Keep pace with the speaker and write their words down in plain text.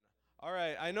All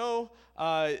right, I know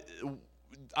I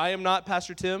am not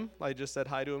Pastor Tim. I just said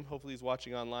hi to him. Hopefully he's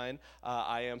watching online.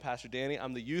 I am Pastor Danny.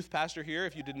 I'm the youth pastor here,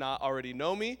 if you did not already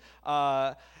know me.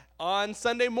 On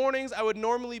Sunday mornings, I would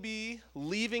normally be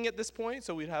leaving at this point,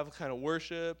 so we'd have kind of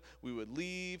worship. We would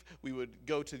leave. We would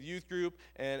go to the youth group,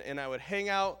 and I would hang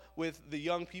out with the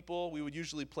young people. We would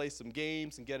usually play some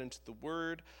games and get into the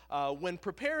Word. When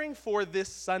preparing for this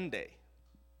Sunday,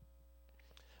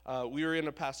 we were in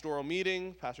a pastoral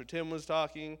meeting. Pastor Tim was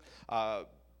talking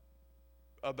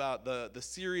about the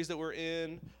series that we're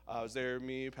in. I was there,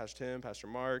 me, Pastor Tim, Pastor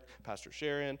Mark, Pastor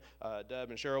Sharon, Deb,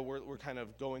 and Cheryl. We're kind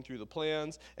of going through the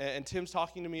plans. And Tim's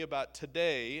talking to me about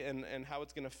today and how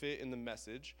it's going to fit in the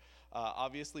message.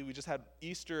 Obviously, we just had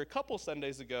Easter a couple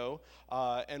Sundays ago,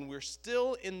 and we're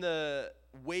still in the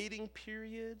waiting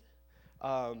period.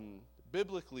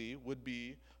 Biblically would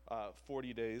be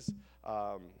 40 days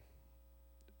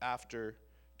after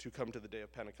to come to the day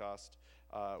of Pentecost,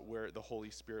 where the Holy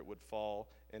Spirit would fall,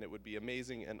 and it would be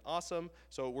amazing and awesome.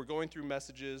 So we're going through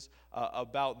messages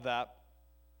about that.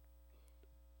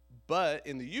 But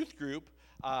in the youth group,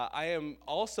 I am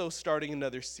also starting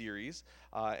another series,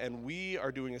 and we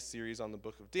are doing a series on the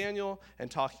book of Daniel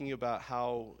and talking about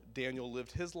how Daniel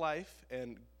lived his life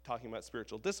and talking about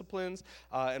spiritual disciplines.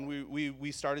 And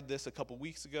we started this a couple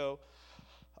weeks ago.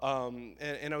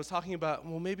 And I was talking about,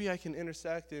 well, maybe I can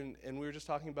intersect, and we were just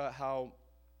talking about how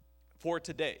for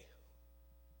today,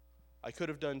 I could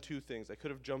have done two things. I could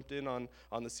have jumped in on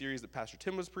the series that Pastor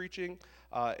Tim was preaching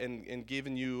and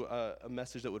given you a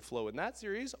message that would flow in that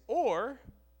series, or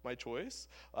my choice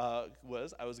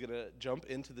was I was going to jump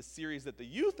into the series that the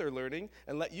youth are learning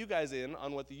and let you guys in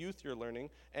on what the youth are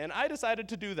learning, and I decided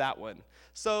to do that one.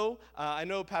 So I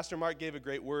know Pastor Mark gave a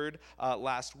great word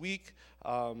last week,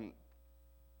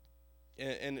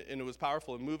 and it was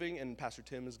powerful and moving, and Pastor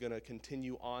Tim is going to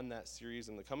continue on that series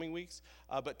in the coming weeks.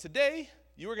 But today,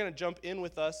 you are going to jump in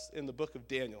with us in the book of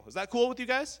Daniel. Is that cool with you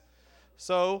guys?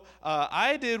 So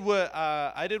I did what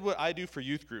I do for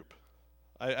youth group.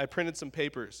 I printed some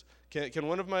papers. Can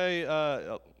one of my,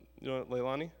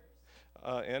 Leilani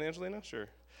and Angelina? Sure.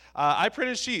 I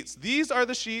printed sheets. These are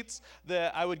the sheets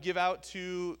that I would give out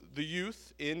to the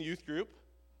youth in youth group.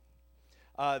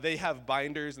 They have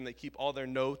binders, and they keep all their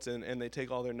notes, and they take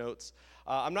all their notes.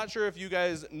 I'm not sure if you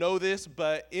guys know this,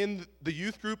 but in the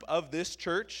youth group of this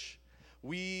church,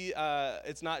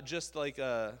 it's not just like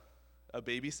a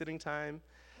babysitting time.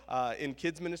 In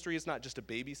kids ministry, it's not just a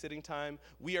babysitting time.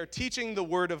 We are teaching the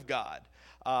Word of God.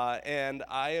 And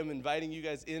I am inviting you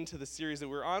guys into the series that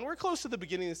we're on. We're close to the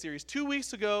beginning of the series. 2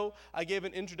 weeks ago, I gave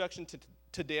an introduction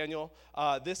to Daniel.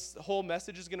 This whole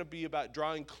message is going to be about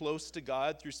drawing close to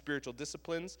God through spiritual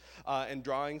disciplines and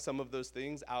drawing some of those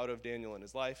things out of Daniel and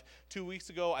his life. 2 weeks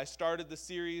ago, I started the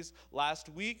series. Last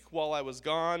week, while I was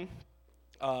gone,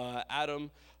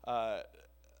 Adam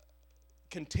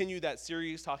continued that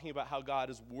series talking about how God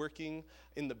is working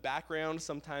in the background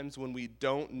sometimes when we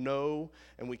don't know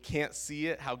and we can't see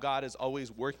it, how God is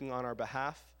always working on our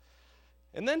behalf.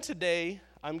 And then today,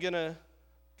 I'm going to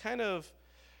kind of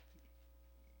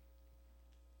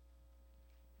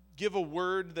give a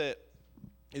word that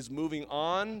is moving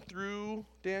on through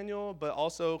Daniel, but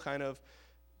also kind of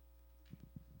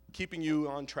keeping you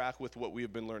on track with what we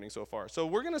have been learning so far. So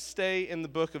we're going to stay in the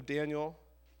book of Daniel,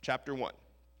 chapter 1.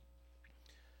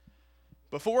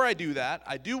 Before I do that,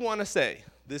 I do want to say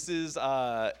this is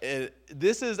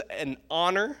an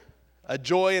honor, a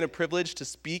joy, and a privilege to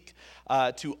speak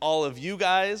to all of you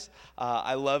guys.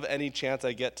 I love any chance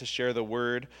I get to share the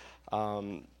word.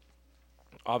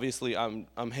 Obviously,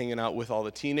 I'm hanging out with all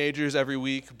the teenagers every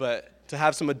week, but to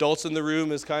have some adults in the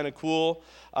room is kind of cool.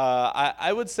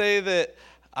 I would say that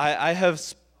I have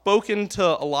spoken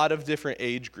to a lot of different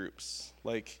age groups,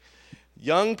 like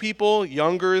young people,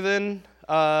 younger than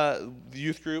the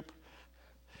youth group.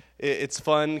 It's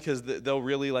fun because they'll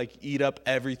really like eat up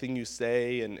everything you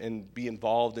say and be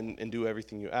involved and do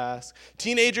everything you ask.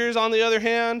 Teenagers, on the other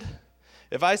hand,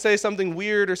 if I say something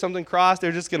weird or something cross,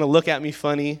 they're just gonna look at me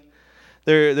funny.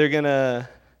 They're gonna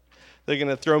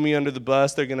throw me under the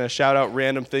bus. They're gonna shout out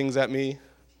random things at me.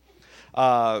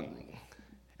 And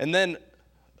then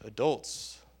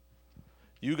adults,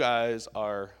 you guys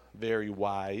are very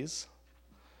wise.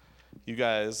 You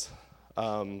guys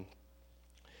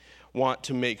want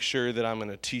to make sure that I'm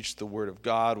going to teach the Word of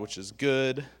God, which is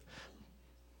good.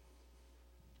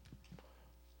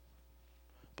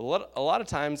 But a lot of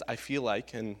times I feel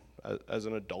like, and as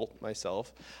an adult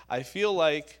myself, I feel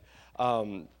like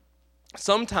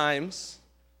sometimes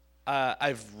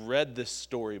I've read this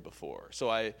story before, so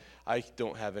I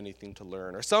don't have anything to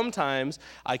learn. Or sometimes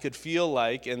I could feel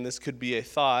like, and this could be a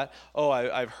thought,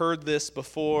 I've heard this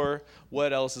before,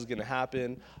 what else is going to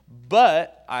happen?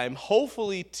 But I'm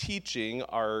hopefully teaching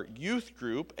our youth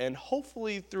group, and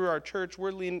hopefully through our church,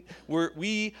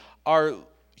 we are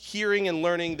hearing and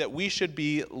learning that we should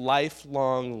be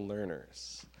lifelong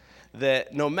learners.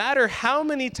 That no matter how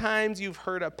many times you've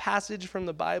heard a passage from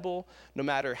the Bible, no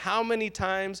matter how many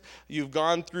times you've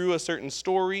gone through a certain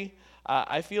story,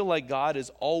 I feel like God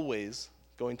is always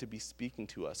going to be speaking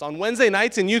to us. On Wednesday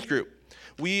nights in youth group,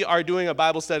 we are doing a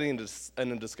Bible study and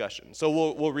a discussion. So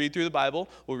we'll read through the Bible,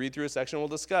 we'll read through a section, we'll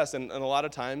discuss, and a lot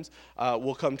of times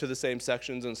we'll come to the same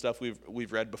sections and stuff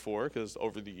we've read before, because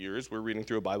over the years we're reading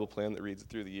through a Bible plan that reads it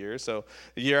through the year. So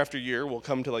year after year we'll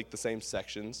come to like the same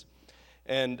sections,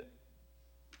 and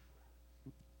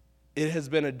it has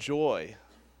been a joy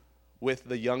with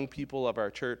the young people of our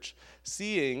church,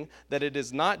 seeing that it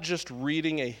is not just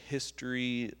reading a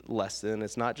history lesson,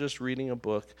 it's not just reading a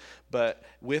book, but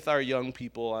with our young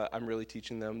people, I'm really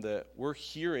teaching them that we're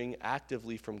hearing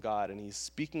actively from God, and He's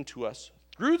speaking to us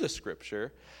through the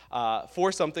Scripture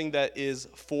for something that is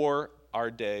for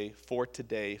our day, for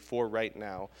today, for right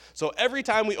now. So every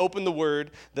time we open the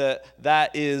Word,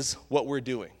 that is what we're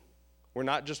doing. We're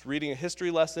not just reading a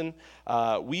history lesson.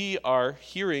 We are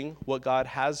hearing what God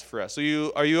has for us.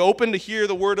 So are you open to hear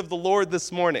the word of the Lord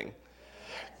this morning?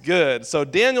 Good. So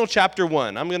Daniel chapter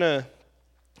 1. I'm gonna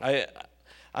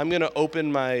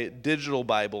open my digital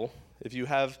Bible. If you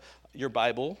have your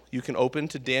Bible, you can open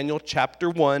to Daniel chapter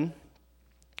 1.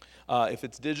 If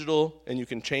it's digital and you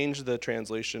can change the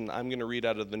translation, I'm going to read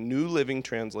out of the New Living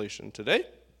Translation today.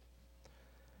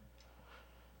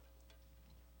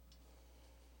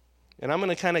 And I'm going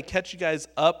to kind of catch you guys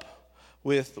up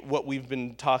with what we've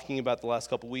been talking about the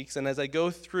last couple weeks. And as I go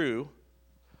through,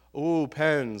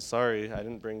 pens. Sorry, I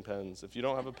didn't bring pens. If you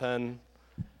don't have a pen,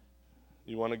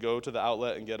 you want to go to the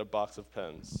outlet and get a box of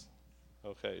pens.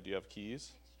 Okay, do you have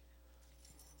keys?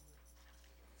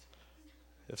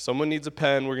 If someone needs a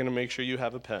pen, we're going to make sure you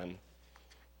have a pen.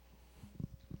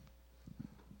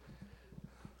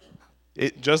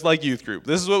 Just like youth group.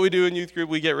 This is what we do in youth group.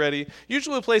 We get ready.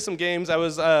 Usually we play some games. I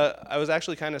was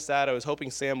actually kind of sad. I was hoping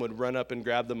Sam would run up and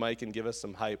grab the mic and give us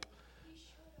some hype.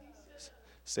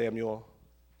 Samuel.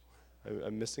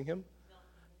 I'm missing him?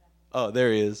 Oh,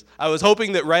 there he is. I was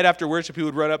hoping that right after worship he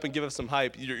would run up and give us some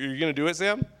hype. You're going to do it,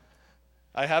 Sam?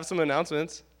 I have some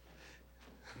announcements.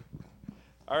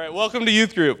 All right, welcome to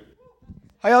youth group.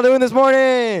 How y'all doing this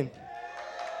morning?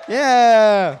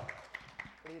 Yeah.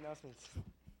 Any announcements?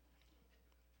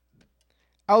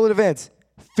 Outlet events.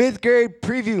 5th grade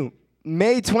preview,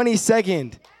 May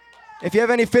 22nd. If you have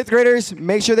any 5th graders,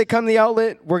 make sure they come to the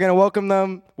outlet. We're going to welcome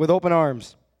them with open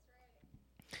arms.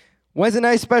 Wednesday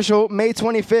night special, May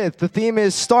 25th. The theme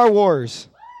is Star Wars.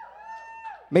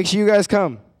 Make sure you guys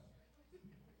come.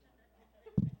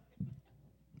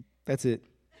 That's it.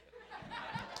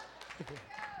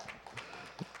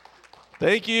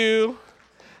 Thank you.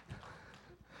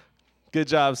 Good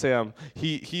job, Sam.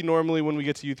 He normally, when we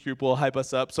get to youth group, will hype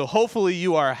us up. So hopefully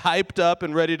you are hyped up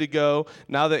and ready to go.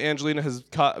 Now that Angelina has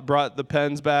brought the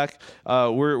pens back,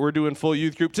 we're doing full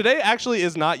youth group. Today actually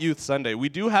is not Youth Sunday. We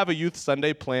do have a Youth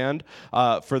Sunday planned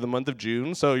for the month of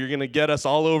June. So you're going to get us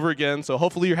all over again. So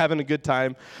hopefully you're having a good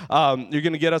time. You're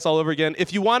going to get us all over again.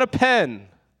 If you want a pen,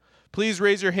 please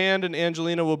raise your hand and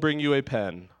Angelina will bring you a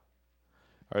pen.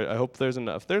 All right, I hope there's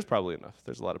enough. There's probably enough.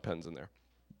 There's a lot of pens in there.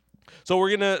 So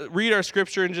we're going to read our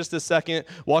scripture in just a second.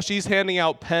 While she's handing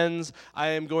out pens,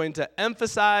 I am going to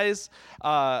emphasize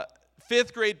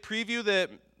 5th grade preview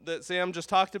that Sam just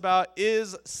talked about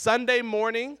is Sunday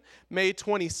morning, May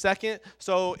 22nd.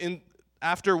 So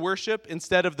after worship,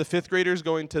 instead of the 5th graders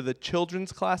going to the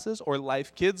children's classes or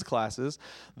Life Kids classes,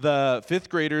 the 5th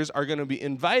graders are going to be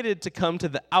invited to come to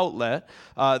the outlet.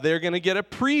 They're going to get a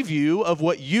preview of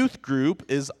what youth group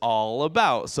is all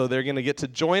about. So they're going to get to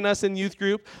join us in youth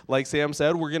group. Like Sam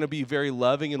said, we're going to be very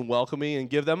loving and welcoming and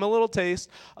give them a little taste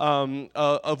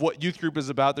of what youth group is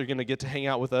about. They're going to get to hang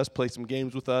out with us, play some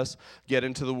games with us, get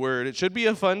into the Word. It should be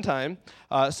a fun time.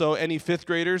 So any 5th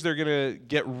graders, they're going to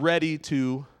get ready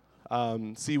to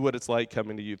see what it's like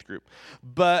coming to youth group.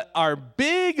 But our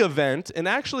big event, and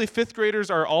actually 5th graders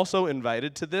are also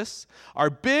invited to this, our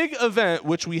big event,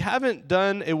 which we haven't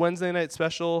done a Wednesday night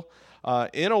special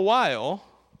in a while,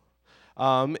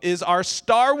 is our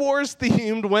Star Wars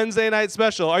themed Wednesday night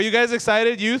special. Are you guys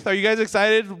excited, youth? Are you guys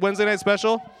excited, Wednesday night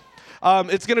special?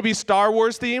 It's going to be Star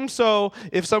Wars themed, so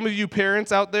if some of you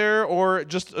parents out there or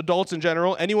just adults in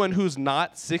general, anyone who's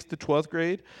not 6th to 12th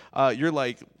grade, you're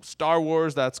like, Star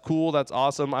Wars, that's cool, that's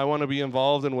awesome, I want to be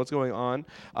involved in what's going on.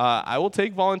 I will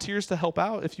take volunteers to help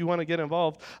out if you want to get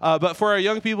involved. But for our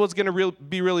young people, it's going to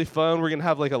be really fun. We're going to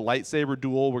have like a lightsaber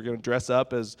duel. We're going to dress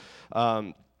up as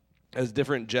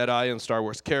different Jedi and Star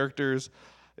Wars characters.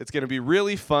 It's going to be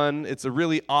really fun. It's a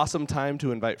really awesome time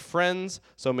to invite friends,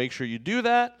 so make sure you do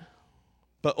that.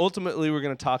 But ultimately, we're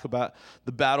going to talk about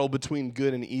the battle between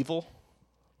good and evil.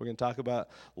 We're going to talk about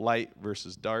light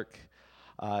versus dark.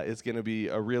 It's going to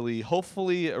be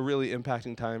hopefully a really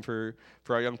impacting time for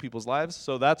our young people's lives.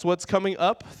 So that's what's coming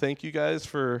up. Thank you guys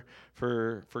for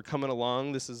coming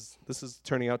along. This is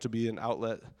turning out to be an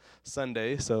Outlet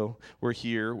Sunday, so we're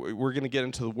here. We're going to get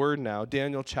into the Word now.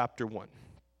 Daniel chapter 1.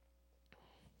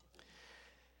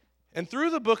 And through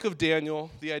the book of Daniel,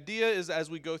 the idea is as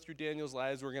we go through Daniel's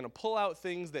lives, we're going to pull out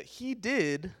things that he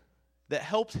did that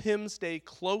helped him stay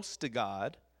close to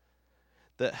God,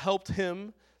 that helped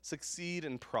him succeed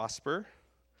and prosper.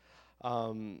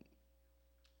 And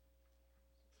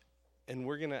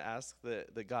we're going to ask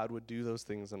that God would do those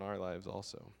things in our lives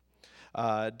also.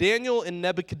 Daniel in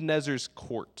Nebuchadnezzar's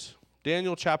court.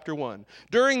 Daniel chapter 1.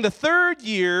 During the 3rd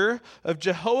year of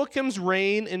Jehoiakim's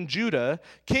reign in Judah,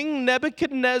 King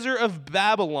Nebuchadnezzar of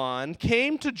Babylon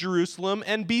came to Jerusalem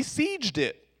and besieged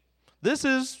it. This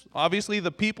is obviously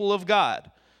the people of God,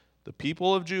 the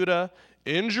people of Judah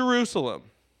in Jerusalem.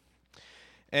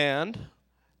 And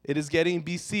it is getting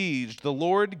besieged. The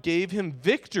Lord gave him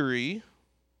victory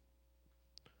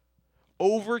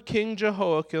over King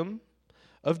Jehoiakim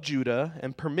of Judah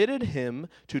and permitted him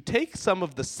to take some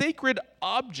of the sacred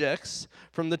objects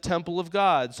from the temple of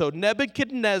God. So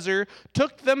Nebuchadnezzar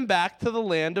took them back to the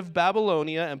land of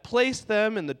Babylonia and placed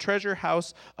them in the treasure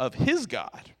house of his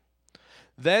God.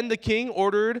 Then the king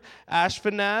ordered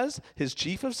Ashpenaz, his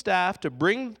chief of staff, to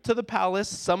bring to the palace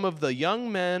some of the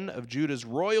young men of Judah's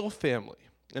royal family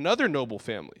and other noble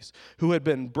families who had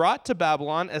been brought to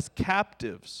Babylon as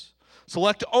captives.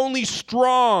 Select only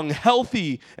strong,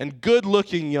 healthy, and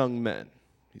good-looking young men,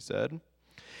 he said.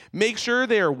 Make sure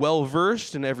they are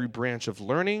well-versed in every branch of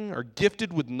learning, are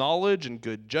gifted with knowledge and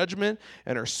good judgment,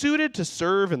 and are suited to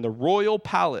serve in the royal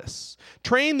palace.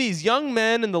 Train these young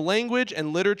men in the language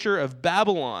and literature of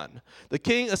Babylon. The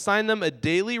king assigned them a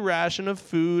daily ration of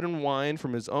food and wine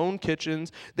from his own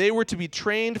kitchens. They were to be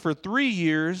trained for 3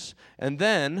 years, and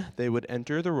then they would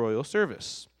enter the royal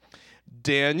service.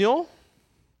 Daniel,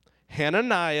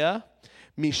 Hananiah,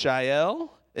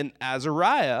 Mishael, and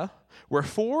Azariah were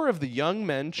 4 of the young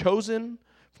men chosen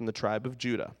from the tribe of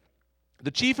Judah.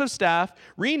 The chief of staff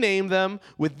renamed them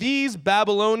with these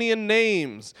Babylonian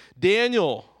names.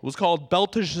 Daniel was called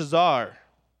Belteshazzar.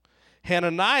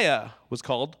 Hananiah was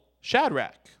called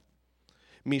Shadrach.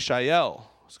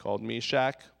 Mishael was called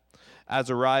Meshach.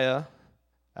 Azariah,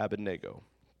 Abednego.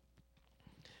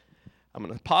 I'm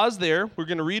going to pause there. We're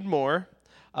going to read more.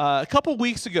 A couple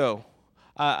weeks ago,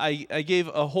 I gave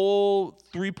a whole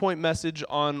 3-point message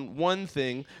on one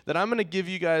thing that I'm going to give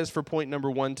you guys for point number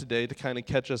 1 today to kind of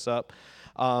catch us up.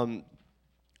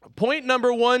 Point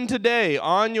number 1 today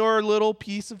on your little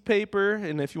piece of paper,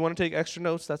 and if you want to take extra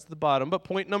notes, that's at the bottom. But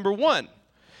point number 1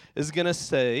 is going to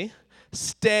say,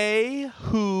 stay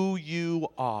who you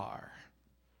are.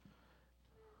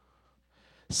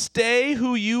 Stay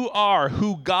who you are,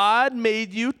 who God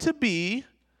made you to be.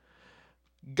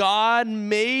 God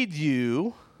made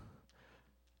you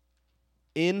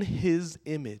in his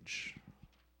image.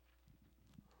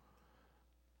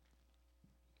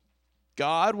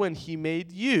 God, when he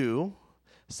made you,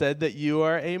 said that you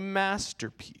are a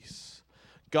masterpiece.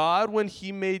 God, when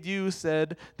he made you,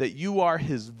 said that you are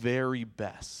his very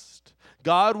best.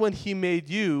 God, when he made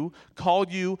you, called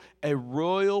you a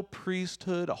royal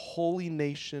priesthood, a holy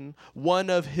nation, one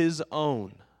of his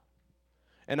own.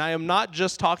 And I am not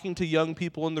just talking to young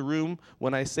people in the room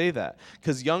when I say that,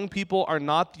 because young people are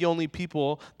not the only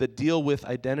people that deal with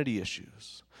identity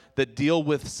issues, that deal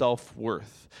with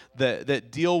self-worth,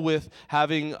 that deal with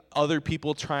having other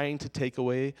people trying to take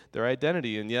away their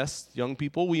identity. And yes, young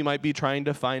people, we might be trying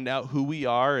to find out who we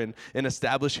are and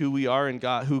establish who we are and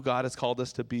who God has called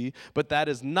us to be. But that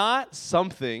is not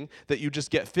something that you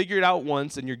just get figured out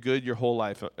once and you're good your whole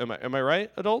life. Am I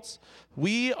right, adults?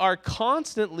 We are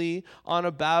constantly on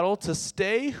a battle to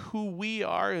stay who we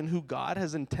are and who God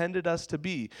has intended us to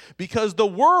be. Because the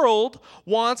world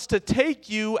wants to take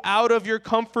you out of your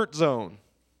comfort zone.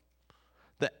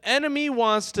 The enemy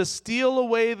wants to steal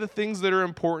away the things that are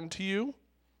important to you.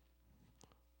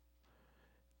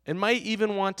 and might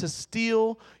even want to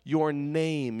steal your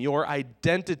name, your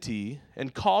identity,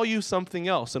 and call you something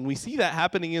else. And we see that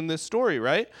happening in this story,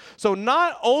 right? So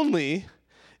not only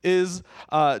is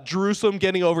Jerusalem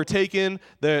getting overtaken,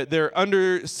 they're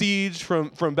under siege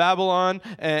from Babylon,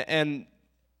 and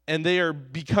they are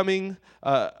becoming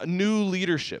a new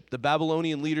leadership. The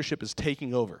Babylonian leadership is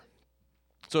taking over.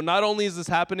 So not only is this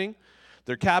happening,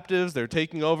 they're captives, they're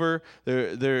taking over,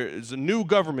 there's a new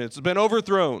government, it's been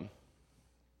overthrown.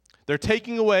 They're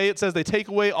taking away, it says they take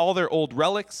away all their old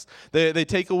relics. They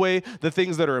take away the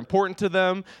things that are important to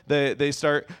them. They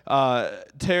start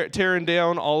tearing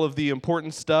down all of the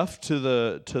important stuff to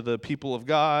the people of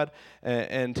God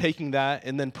and taking that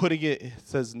and then putting it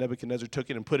says Nebuchadnezzar took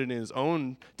it and put it in his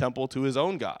own temple to his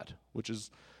own God, which is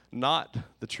not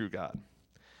the true God.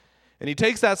 And he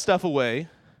takes that stuff away.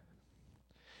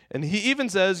 And he even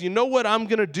says, you know what I'm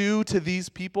going to do to these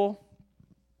people?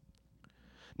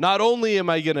 Not only am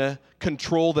I going to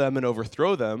control them and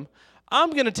overthrow them,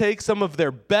 I'm going to take some of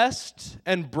their best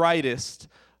and brightest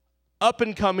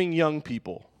up-and-coming young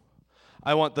people.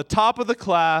 I want the top of the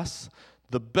class,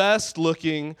 the best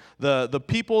looking, the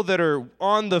people that are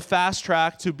on the fast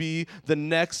track to be the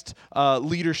next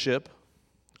leadership.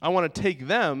 I want to take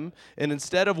them, and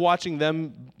instead of watching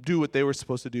them do what they were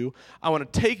supposed to do, I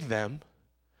want to take them,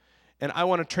 and I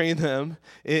want to train them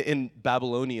in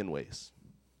Babylonian ways.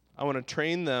 I want to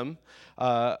train them,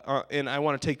 and I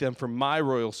want to take them for my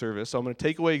royal service. So I'm going to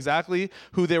take away exactly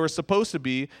who they were supposed to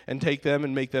be and take them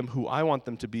and make them who I want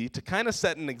them to be to kind of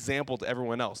set an example to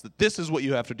everyone else that this is what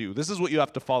you have to do. This is what you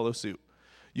have to follow suit.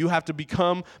 You have to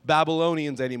become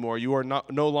Babylonians anymore. You are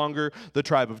no longer the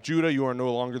tribe of Judah. You are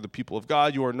no longer the people of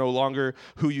God. You are no longer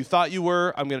who you thought you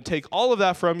were. I'm going to take all of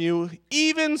that from you,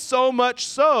 even so much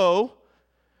so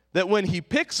that when he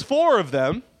picks 4 of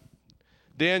them,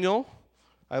 Daniel,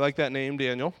 I like that name,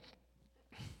 Daniel,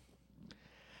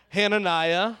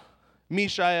 Hananiah,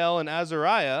 Mishael, and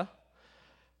Azariah,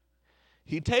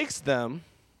 he takes them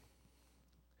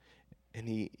and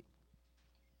he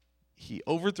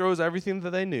overthrows everything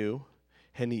that they knew,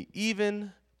 and he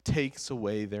even takes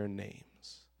away their names.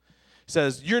 He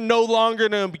says, you're no longer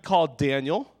going to be called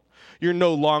Daniel. You're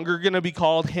no longer going to be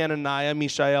called Hananiah,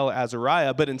 Mishael,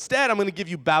 Azariah, but instead I'm going to give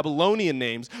you Babylonian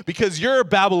names because you're a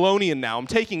Babylonian now. I'm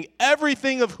taking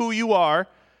everything of who you are,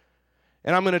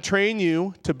 and I'm going to train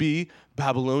you to be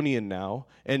Babylonian now,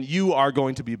 and you are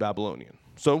going to be Babylonian.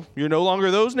 So you're no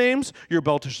longer those names. You're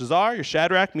Belteshazzar, you're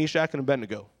Shadrach, Meshach, and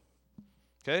Abednego.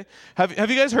 Okay? Have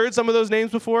you guys heard some of those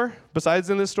names before, besides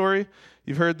in this story?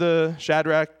 You've heard the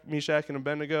Shadrach, Meshach, and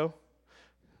Abednego?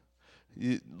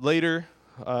 Later,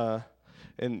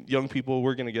 and young people,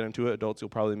 we're going to get into it. Adults, you'll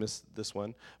probably miss this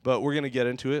one. But we're going to get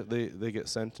into it. They get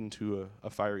sent into a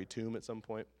fiery tomb at some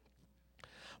point.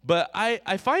 But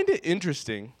I find it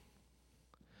interesting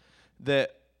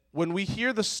that when we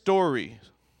hear the story,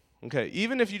 okay,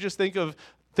 even if you just think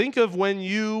of when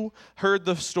you heard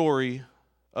the story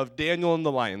of Daniel in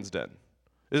the lion's den.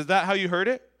 Is that how you heard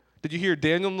it? Did you hear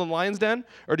Daniel in the lion's den?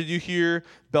 Or did you hear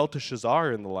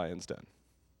Belteshazzar in the lion's den?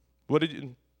 What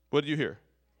did you hear?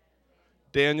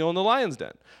 Daniel in the lion's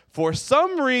den. For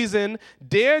some reason,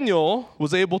 Daniel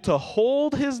was able to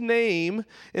hold his name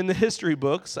in the history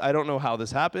books. I don't know how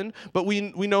this happened, but we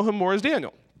know him more as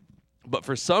Daniel. But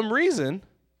for some reason,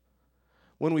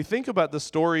 when we think about the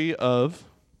story of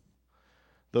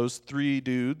those 3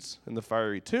 dudes in the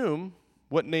fiery tomb,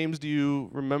 what names do you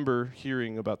remember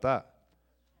hearing about that?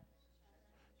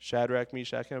 Shadrach,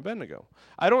 Meshach, and Abednego.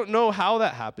 I don't know how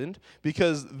that happened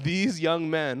because these young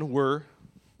men were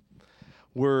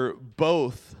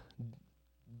both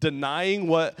denying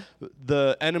what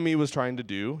the enemy was trying to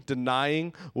do,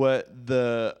 denying what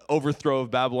the overthrow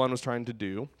of Babylon was trying to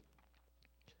do,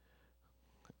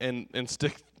 and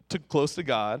stick close to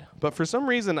God. But for some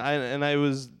reason, I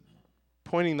was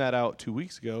pointing that out 2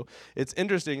 weeks ago, it's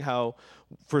interesting how,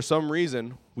 for some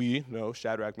reason, we know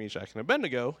Shadrach, Meshach, and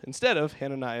Abednego instead of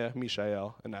Hananiah,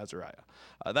 Mishael, and Azariah.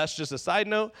 That's just a side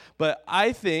note, but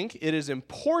I think it is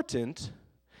important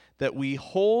that we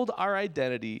hold our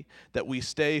identity, that we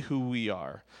stay who we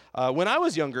are. When I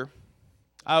was younger,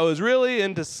 I was really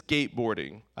into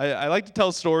skateboarding. I like to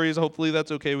tell stories. Hopefully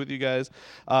that's okay with you guys.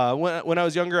 When I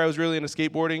was younger, I was really into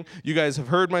skateboarding. You guys have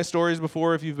heard my stories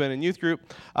before if you've been in youth group.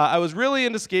 I was really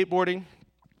into skateboarding,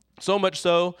 so much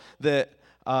so that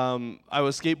I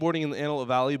was skateboarding in the Antelope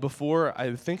Valley before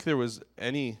I think there was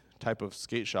any type of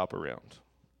skate shop around.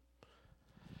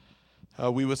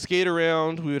 We would skate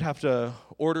around. We would have to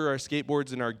order our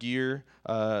skateboards and our gear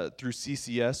through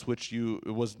CCS, which it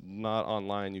was not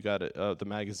online. You got it, the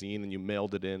magazine, and you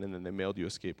mailed it in, and then they mailed you a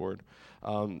skateboard.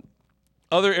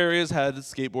 Other areas had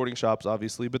skateboarding shops,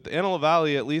 obviously, but the Antelope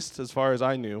Valley, at least as far as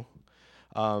I knew,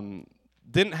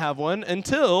 didn't have one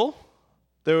until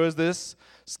there was this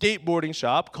skateboarding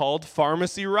shop called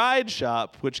Pharmacy Ride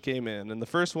Shop, which came in. And the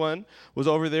first one was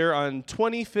over there on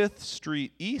 25th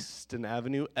Street East and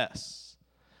Avenue S.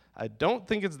 I don't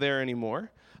think it's there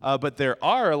anymore, but there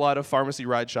are a lot of pharmacy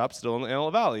ride shops still in the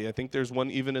Antelope Valley. I think there's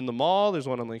one even in the mall. There's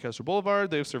one on Lancaster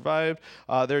Boulevard. They've survived.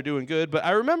 They're doing good. But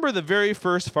I remember the very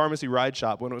first pharmacy ride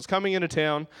shop when it was coming into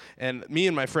town, and me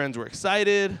and my friends were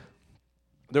excited.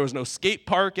 There was no skate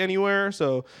park anywhere,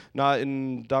 so not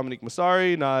in Dominique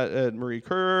Massari, not at Marie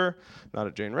Kerr, not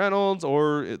at Jane Reynolds,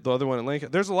 or the other one in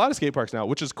Lancaster. There's a lot of skate parks now,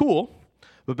 which is cool,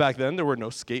 but back then there were no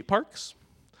skate parks.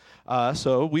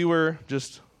 So we were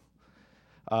just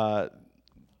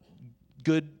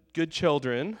good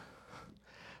children,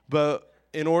 but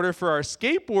in order for our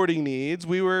skateboarding needs,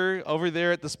 we were over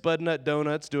there at the Spudnut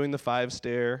Donuts doing the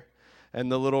 5-stair and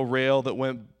the little rail that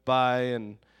went by,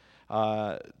 and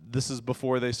this is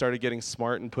before they started getting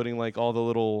smart and putting like all the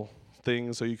little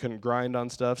things so you couldn't grind on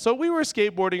stuff. So we were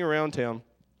skateboarding around town,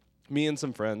 me and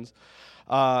some friends.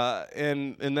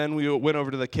 And then we went over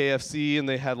to the KFC, and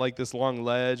they had like this long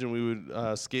ledge, and we would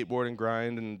skateboard and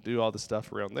grind and do all the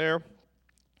stuff around there.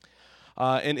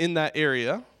 And in that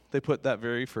area, they put that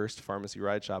very first pharmacy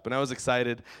ride shop. And I was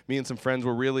excited. Me and some friends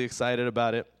were really excited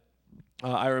about it.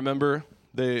 I remember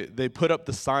they put up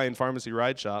the sign, Pharmacy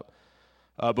Ride Shop,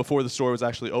 before the store was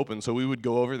actually open. So we would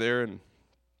go over there, and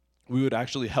we would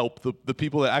actually help the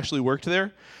people that actually worked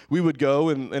there. We would go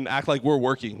and act like we're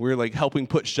working. We were like helping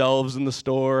put shelves in the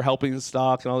store, helping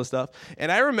stock and all this stuff.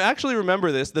 And I actually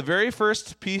remember this, the very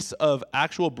first piece of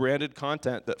actual branded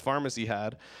content that Pharmacy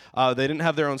had. They didn't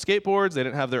have their own skateboards. They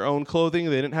didn't have their own clothing.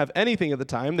 They didn't have anything at the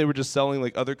time. They were just selling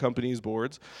like other companies'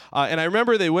 boards. And I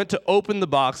remember they went to open the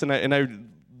box, and I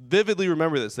vividly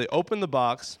remember this. They opened the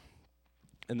box,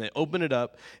 and they opened it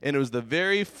up, and it was the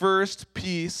very first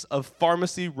piece of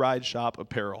Pharmacy Ride Shop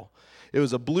apparel. It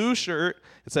was a blue shirt.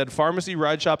 It said Pharmacy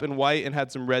Ride Shop in white and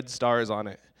had some red stars on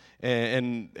it.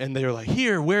 And they were like,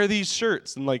 here, wear these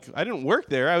shirts. And like, I didn't work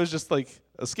there. I was just like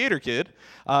a skater kid.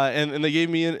 And they gave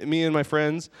me and my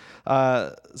friends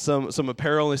some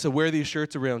apparel. And they said, wear these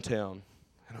shirts around town.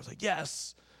 And I was like,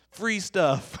 yes, free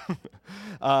stuff.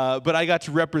 But I got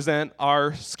to represent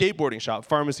our skateboarding shop,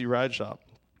 Pharmacy Ride Shop.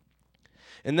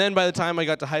 And then by the time I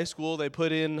got to high school, they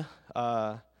put in,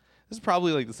 this is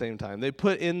probably like the same time, they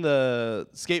put in the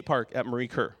skate park at Marie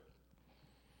Kerr.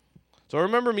 So I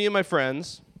remember me and my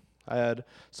friends. I had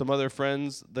some other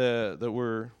friends that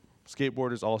were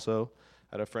skateboarders also.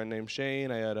 I had a friend named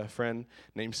Shane. I had a friend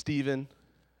named Steven.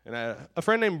 And I had a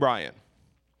friend named Brian.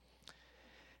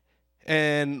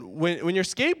 And when you're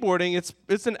skateboarding,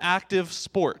 it's an active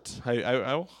sport.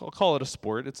 I'll call it a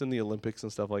sport. It's in the Olympics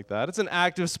and stuff like that. It's an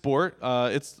active sport.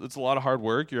 It's a lot of hard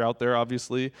work. You're out there,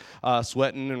 obviously,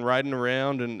 sweating and riding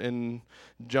around and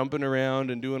jumping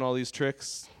around and doing all these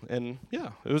tricks. And,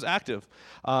 yeah, it was active.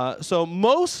 So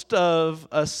most of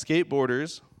us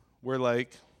skateboarders were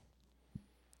like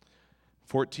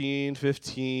 14,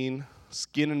 15,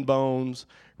 skin and bones,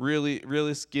 really,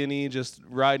 really skinny, just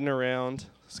riding around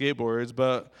skateboards.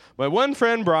 But my one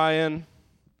friend, Brian,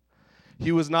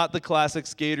 he was not the classic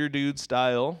skater dude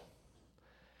style.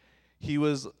 He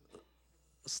was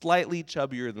slightly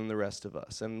chubbier than the rest of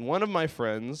us. And one of my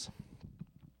friends,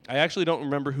 I actually don't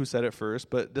remember who said it first,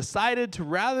 but decided to,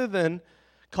 rather than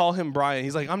call him Brian,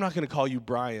 he's like, I'm not going to call you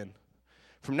Brian.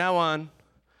 From now on,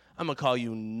 I'm going to call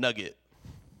you Nugget.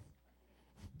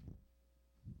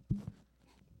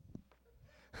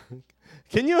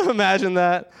 Can you imagine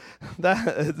that?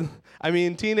 I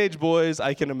mean, teenage boys,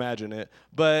 I can imagine it.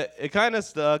 But it kind of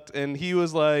stuck, and he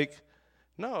was like,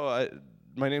 no,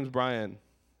 my name's Brian.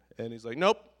 And he's like,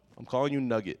 nope, I'm calling you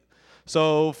Nugget.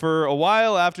 So for a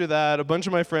while after that, a bunch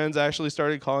of my friends actually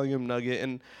started calling him Nugget,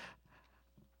 and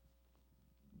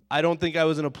I don't think I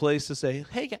was in a place to say,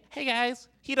 hey guys,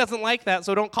 he doesn't like that,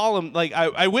 so don't call him. Like,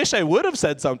 I wish I would have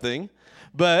said something,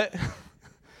 but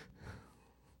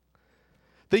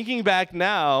thinking back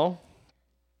now,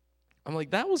 I'm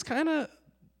like, that was kind of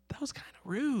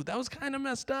rude. That was kind of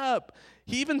messed up.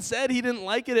 He even said he didn't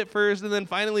like it at first, and then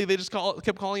finally they just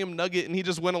kept calling him Nugget, and he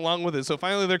just went along with it. So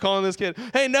finally they're calling this kid,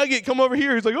 hey, Nugget, come over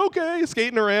here. He's like, okay,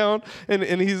 skating around,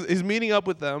 and he's meeting up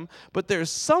with them. But there's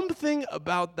something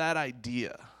about that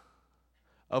idea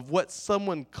of what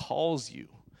someone calls you.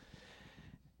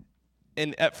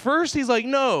 And at first he's like,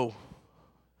 no,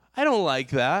 I don't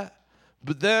like that.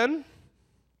 But then,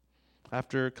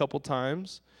 after a couple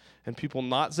times, and people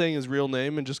not saying his real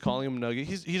name and just calling him Nugget,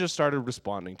 he just started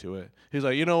responding to it. He's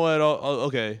like, you know what,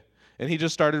 okay. And he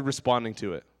just started responding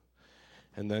to it.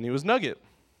 And then he was Nugget.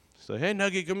 So, hey,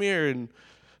 Nugget, come here and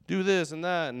do this and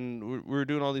that. And we were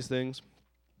doing all these things.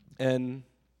 And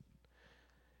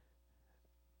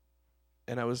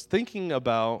I was thinking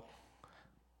about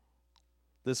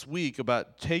this week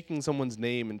about taking someone's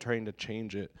name and trying to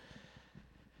change it.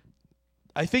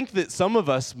 I think that some of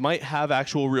us might have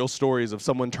actual real stories of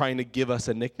someone trying to give us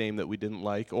a nickname that we didn't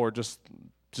like, or just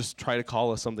try to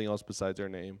call us something else besides our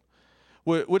name,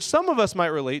 which some of us might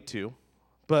relate to.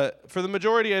 But for the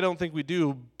majority, I don't think we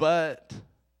do. But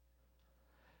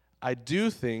I do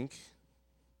think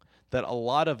that a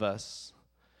lot of us,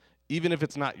 even if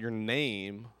it's not your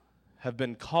name, have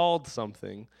been called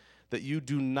something that you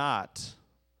do not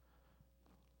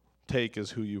take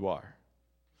as who you are.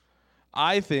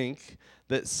 I think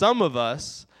that some of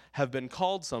us have been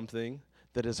called something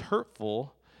that is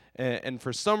hurtful, and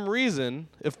for some reason,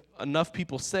 if enough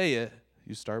people say it,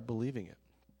 you start believing it.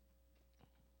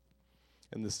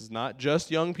 And this is not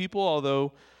just young people,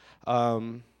 although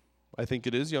I think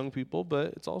it is young people,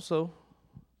 but it's also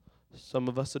some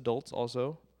of us adults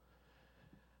also.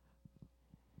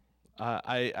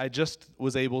 I just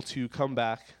was able to come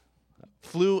back,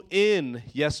 flew in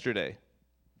yesterday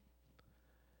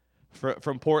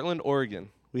from Portland, Oregon.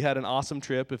 We had an awesome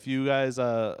trip. If you guys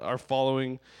are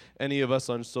following any of us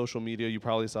on social media, you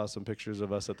probably saw some pictures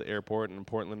of us at the airport and in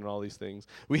Portland and all these things.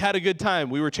 We had a good time.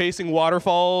 We were chasing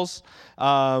waterfalls.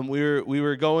 We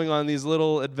were going on these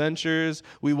little adventures.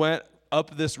 We went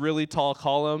up this really tall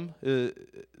column.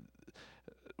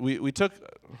 We took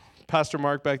Pastor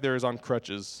Mark back there is on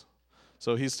crutches.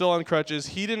 So he's still on crutches.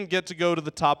 He didn't get to go to the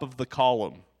top of the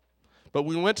column. But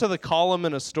we went to the column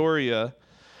in Astoria.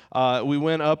 We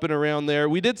went up and around there.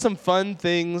 We did some fun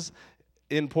things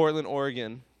in Portland,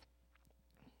 Oregon.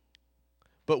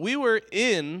 But we were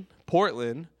in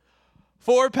Portland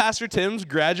for Pastor Tim's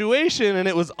graduation, and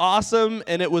it was awesome,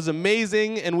 and it was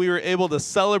amazing, and we were able to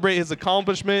celebrate his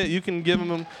accomplishment. You can give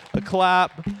him a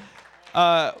clap.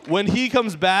 When he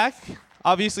comes back,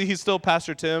 obviously he's still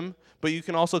Pastor Tim, but you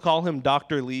can also call him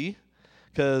Dr. Lee,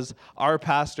 because our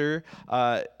pastor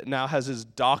now has his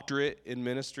doctorate in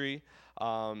ministry.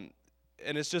 And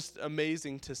it's just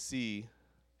amazing to see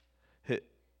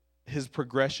his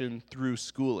progression through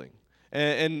schooling.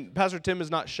 And Pastor Tim is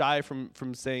not shy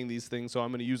from saying these things, so I'm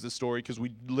going to use this story because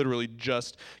we literally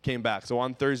just came back. So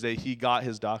on Thursday, he got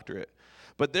his doctorate.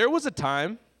 But there was a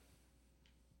time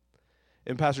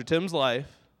in Pastor Tim's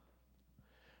life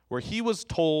where he was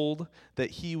told that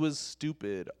he was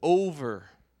stupid over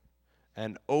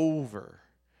and over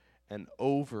and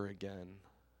over again,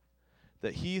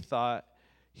 that he thought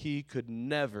he could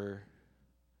never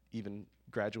even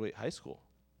graduate high school.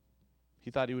 He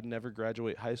thought he would never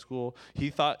graduate high school. He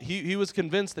thought he was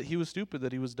convinced that he was stupid,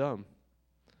 that he was dumb.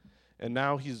 And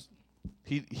now he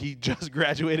just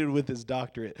graduated with his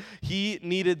doctorate. He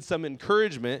needed some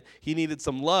encouragement. He needed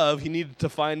some love. He needed to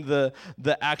find the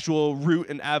actual route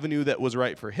and avenue that was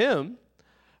right for him.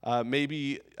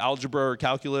 Maybe algebra or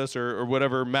calculus or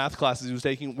whatever math classes he was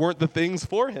taking weren't the things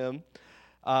for him.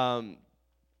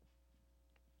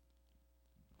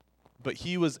 But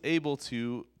he was able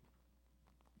to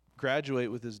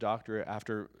graduate with his doctorate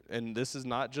after, and this is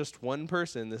not just one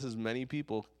person, this is many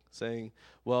people saying,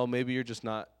 well, maybe you're just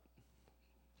not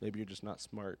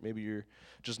smart. Maybe you're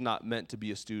just not meant to be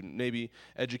a student. Maybe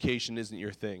education isn't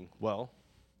your thing. Well,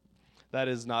 that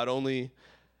is not only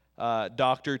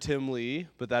Dr. Tim Lee,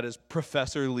 but that is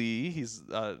Professor Lee. He's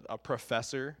a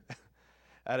professor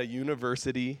at a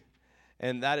university,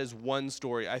 and that is one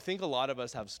story. I think a lot of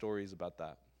us have stories about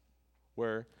that,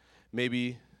 where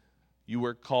maybe you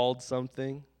were called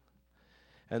something,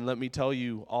 and let me tell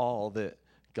you all that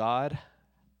God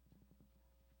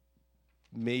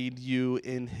made you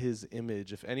in his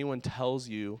image. If anyone tells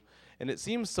you, and it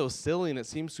seems so silly and it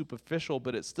seems superficial,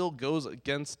 but it still goes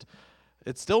against,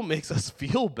 it still makes us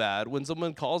feel bad when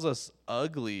someone calls us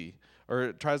ugly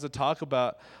or tries to talk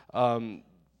about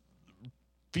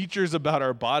features about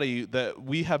our body that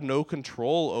we have no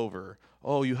control over.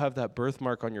 Oh, you have that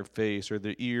birthmark on your face, or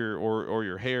the ear, or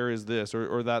your hair is this,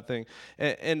 or that thing.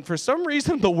 And for some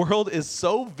reason, the world is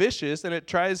so vicious, and it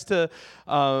tries to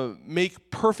make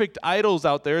perfect idols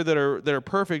out there that are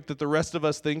perfect, that the rest of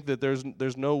us think that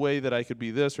there's no way that I could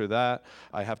be this or that.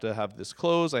 I have to have this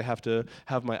clothes. I have to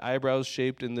have my eyebrows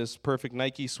shaped in this perfect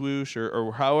Nike swoosh,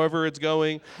 or however it's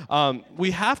going.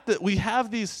 We have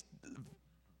these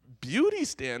beauty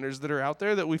standards that are out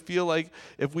there that we feel like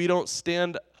if we don't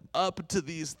stand up to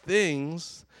these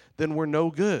things, then we're no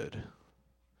good.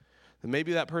 And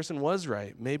maybe that person was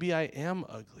right. Maybe I am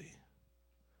ugly.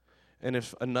 And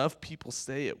if enough people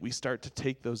say it, we start to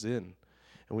take those in.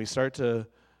 And we start to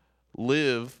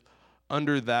live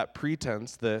under that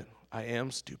pretense that I am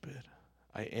stupid,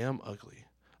 I am ugly,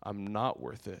 I'm not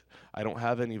worth it, I don't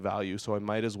have any value, so I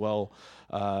might as well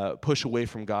push away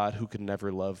from God who can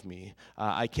never love me.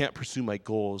 I can't pursue my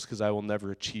goals because I will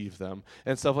never achieve them,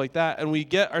 and stuff like that. And we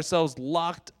get ourselves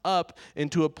locked up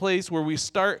into a place where we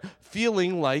start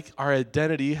feeling like our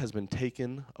identity has been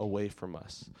taken away from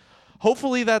us.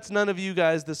 Hopefully that's none of you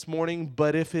guys this morning,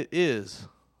 but if it is,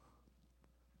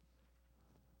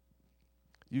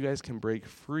 you guys can break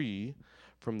free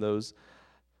from those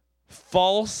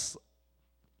false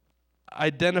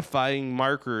identifying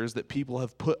markers that people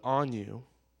have put on you,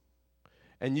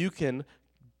 and you can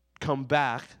come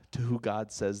back to who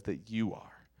God says that you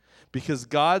are. Because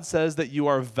God says that you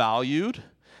are valued,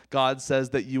 God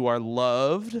says that you are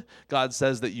loved, God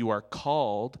says that you are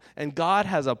called, and God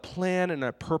has a plan and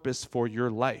a purpose for your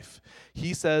life.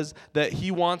 He says that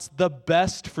he wants the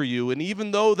best for you, and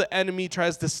even though the enemy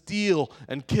tries to steal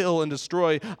and kill and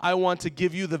destroy, I want to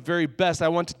give you the very best. I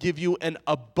want to give you an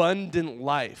abundant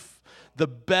life, the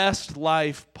best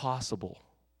life possible.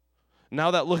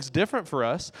 Now that looks different for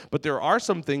us, but there are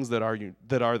some things that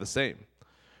are the same.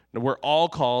 Now, we're all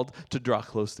called to draw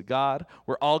close to God.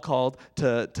 We're all called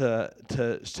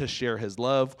to share his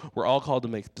love. We're all called to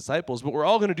make disciples, but we're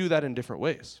all going to do that in different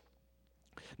ways.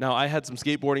 Now, I had some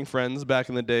skateboarding friends back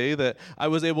in the day that I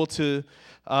was able to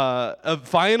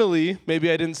finally,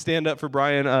 maybe I didn't stand up for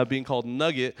Brian being called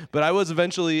Nugget, but I was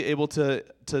eventually able to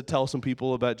tell some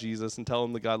people about Jesus and tell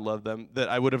them that God loved them that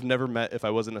I would have never met if I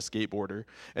wasn't a skateboarder.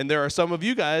 And there are some of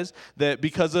you guys that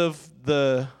because of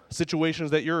the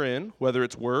situations that you're in, whether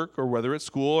it's work or whether it's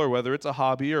school or whether it's a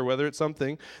hobby or whether it's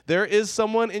something, there is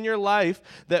someone in your life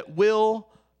that will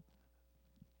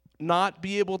not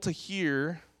be able to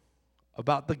hear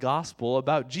about the gospel,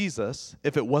 about Jesus,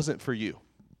 if it wasn't for you.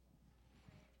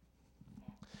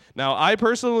 Now, I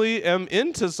personally am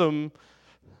into some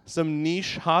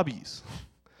niche hobbies.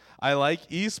 I like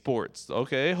esports,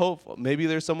 okay? Maybe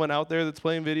there's someone out there that's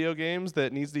playing video games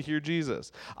that needs to hear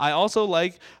Jesus. I also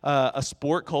like a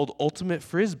sport called Ultimate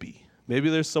Frisbee. Maybe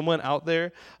there's someone out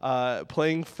there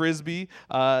playing Frisbee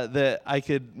that I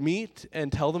could meet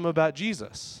and tell them about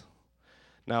Jesus.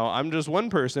 Now, I'm just one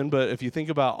person, but if you think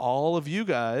about all of you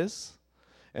guys,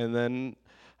 and then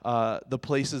the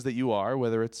places that you are,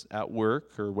 whether it's at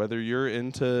work or whether you're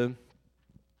into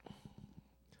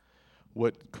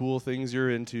what cool things you're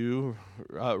into,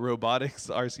 robotics,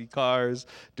 RC cars,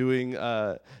 doing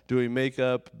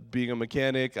makeup, being a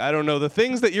mechanic, I don't know, the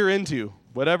things that you're into.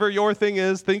 Whatever your thing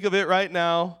is, think of it right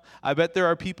now. I bet there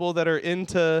are people that are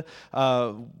into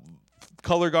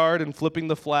color guard and flipping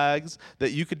the flags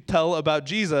that you could tell about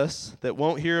Jesus that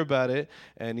won't hear about it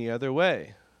any other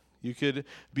way. You could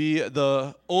be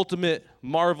the ultimate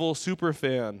Marvel super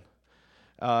fan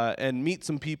and meet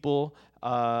some people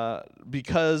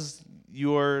because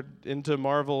you're into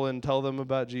Marvel and tell them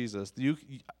about Jesus.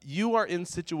 You are in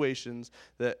situations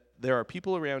that there are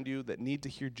people around you that need to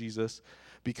hear Jesus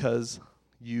because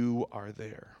you are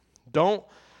there. Don't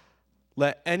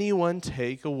let anyone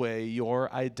take away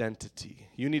your identity.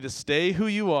 You need to stay who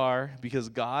you are because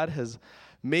God has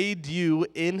made you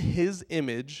in his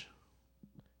image.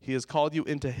 He has called you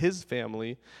into his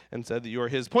family and said that you are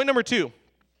his. Point number 2.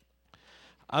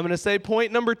 I'm going to say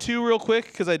point number 2 real quick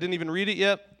because I didn't even read it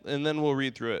yet, and then we'll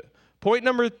read through it. Point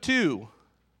number 2.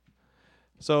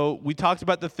 So we talked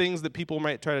about the things that people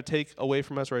might try to take away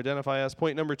from us or identify us.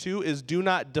 Point number 2 is do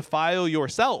not defile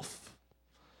yourself.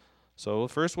 So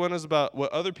the first one is about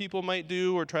what other people might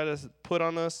do or try to put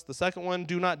on us. The second one,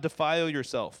 do not defile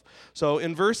yourself. So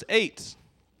in verse 8,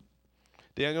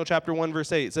 Daniel chapter 1,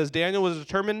 verse 8, it says, Daniel was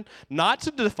determined not to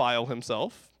defile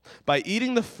himself. By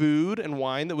eating the food and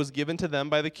wine that was given to them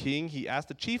by the king, he asked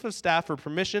the chief of staff for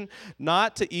permission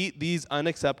not to eat these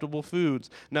unacceptable foods.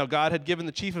 Now God had given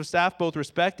the chief of staff both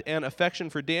respect and affection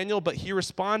for Daniel, but he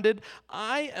responded,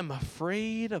 I am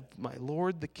afraid of my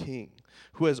lord the king,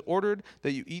 who has ordered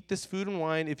that you eat this food and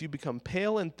wine. If you become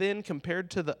pale and thin compared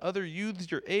to the other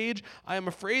youths your age, I am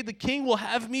afraid the king will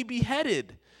have me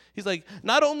beheaded. He's like,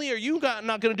 not only are you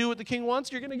not going to do what the king wants,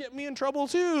 you're going to get me in trouble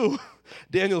too.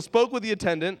 Daniel spoke with the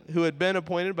attendant who had been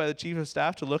appointed by the chief of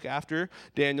staff to look after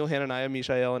Daniel, Hananiah,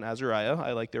 Mishael, and Azariah.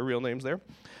 I like their real names there.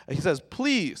 He says,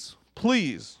 please,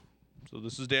 so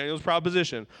this is Daniel's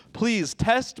proposition, please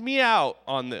test me out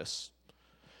on this.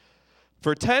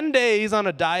 For 10 days on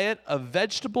a diet of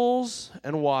vegetables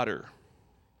and water,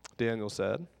 Daniel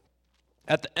said.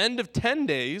 At the end of 10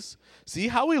 days, see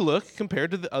how we look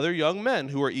compared to the other young men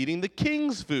who are eating the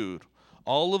king's food,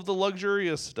 all of the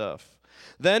luxurious stuff.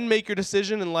 Then make your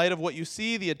decision in light of what you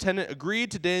see. The attendant agreed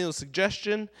to Daniel's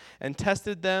suggestion and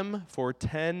tested them for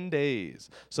 10 days.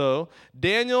 So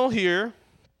Daniel here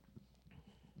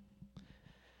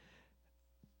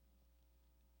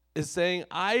is saying,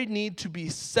 I need to be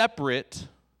separate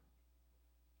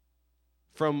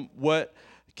from what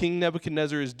King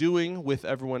Nebuchadnezzar is doing with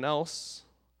everyone else.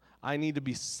 I need to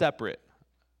be separate.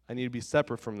 I need to be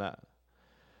separate from that.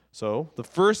 So the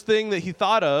first thing that he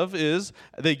thought of is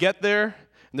they get there,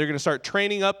 and they're going to start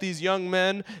training up these young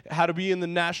men how to be in the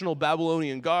National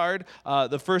Babylonian Guard.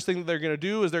 The first thing that they're going to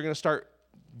do is they're going to start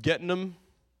getting them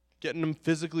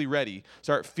physically ready.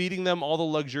 Start feeding them all the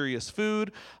luxurious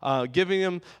food, giving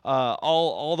them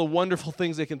all the wonderful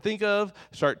things they can think of.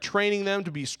 Start training them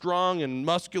to be strong and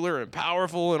muscular and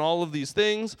powerful and all of these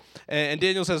things. And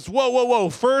Daniel says, whoa,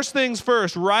 first things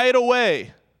first, right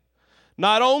away.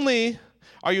 Not only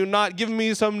are you not giving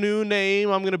me some new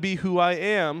name, I'm going to be who I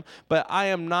am, but I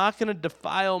am not going to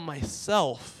defile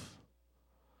myself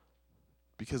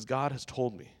because God has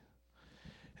told me.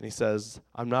 And he says,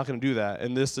 I'm not going to do that.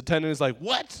 And this attendant is like,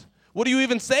 what? What are you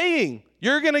even saying?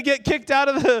 You're going to get kicked out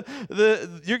of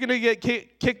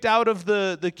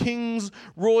the king's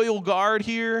royal guard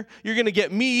here. You're going to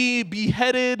get me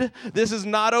beheaded. This is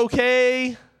not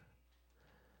okay.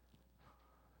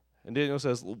 And Daniel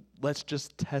says, let's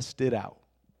just test it out.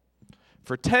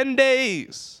 For 10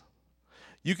 days,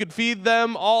 you could feed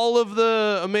them all of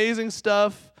the amazing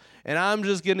stuff, and I'm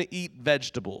just going to eat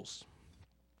vegetables.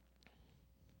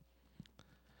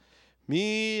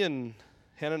 Me and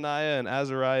Hananiah and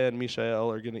Azariah and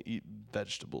Mishael are going to eat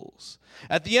vegetables.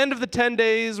 At the end of the 10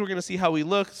 days, we're going to see how we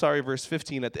look. Verse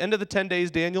 15. At the end of the 10 days,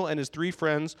 Daniel and his 3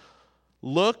 friends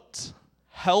looked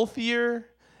healthier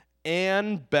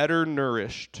and better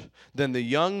nourished than the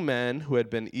young men who had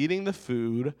been eating the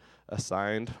food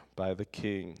assigned by the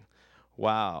king.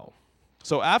 Wow.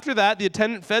 So after that, the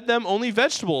attendant fed them only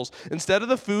vegetables instead of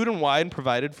the food and wine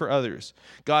provided for others.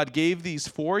 God gave these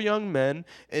 4 young men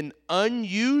an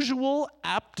unusual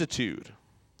aptitude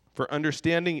for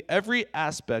understanding every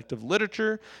aspect of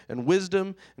literature and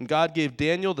wisdom, and God gave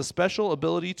Daniel the special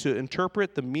ability to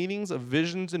interpret the meanings of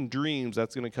visions and dreams.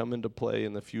 That's going to come into play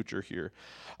in the future here.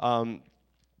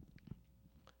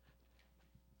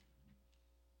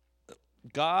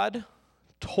 God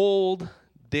told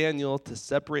Daniel to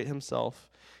separate himself.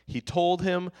 He told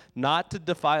him not to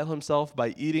defile himself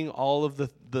by eating all of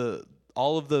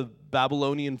the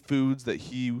Babylonian foods that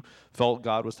he felt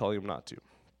God was telling him not to.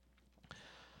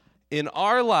 In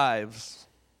our lives,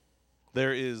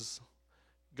 there is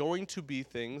going to be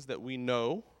things that we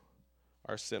know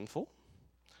are sinful.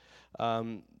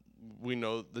 We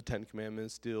know the 10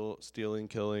 Commandments, stealing,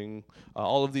 killing,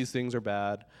 all of these things are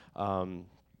bad.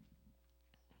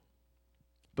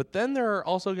 But then there are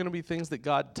also going to be things that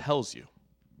God tells you.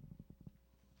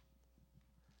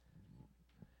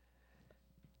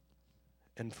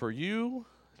 And for you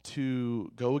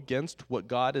to go against what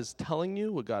God is telling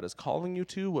you, what God is calling you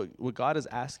to, what God is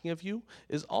asking of you,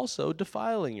 is also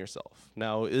defiling yourself.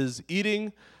 Now, is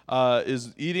eating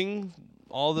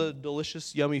all the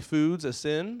delicious, yummy foods a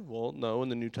sin? Well, no. In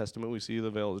the New Testament, we see the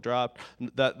veil is dropped.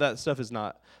 That stuff is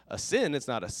not a sin. It's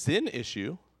not a sin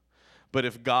issue. But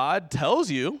if God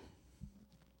tells you,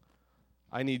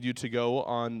 I need you to go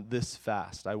on this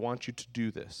fast. I want you to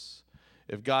do this.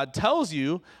 If God tells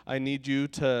you, I need you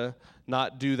to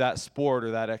not do that sport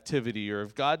or that activity, or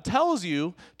if God tells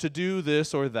you to do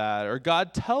this or that, or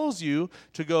God tells you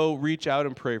to go reach out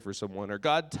and pray for someone, or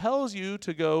God tells you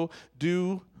to go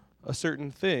do a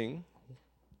certain thing,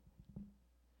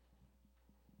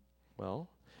 well,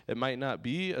 it might not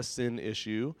be a sin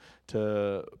issue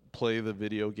to play the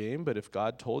video game, but if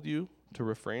God told you to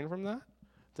refrain from that,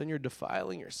 then you're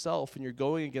defiling yourself and you're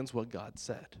going against what God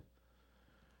said.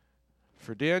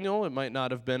 For Daniel, it might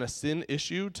not have been a sin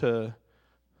issue to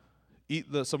eat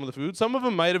some of the food. Some of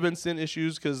them might have been sin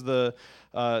issues because the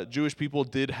Jewish people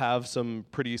did have some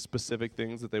pretty specific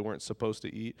things that they weren't supposed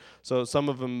to eat. So some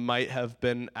of them might have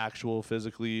been actual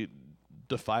physically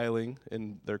defiling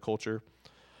in their culture.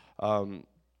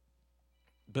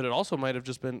 But it also might have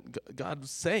just been God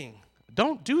saying,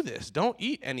 don't do this. Don't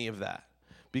eat any of that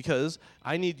because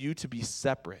I need you to be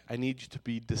separate. I need you to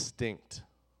be distinct.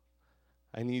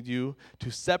 I need you to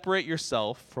separate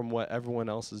yourself from what everyone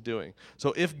else is doing.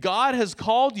 So if God has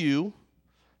called you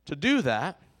to do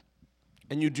that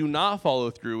and you do not follow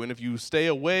through, and if you stay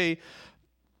away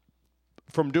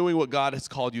from doing what God has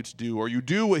called you to do, or you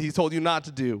do what He's told you not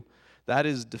to do, that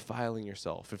is defiling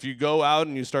yourself. If you go out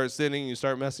and you start sinning, you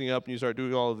start messing up, and you start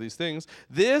doing all of these things,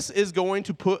 this is going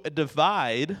to put a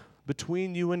divide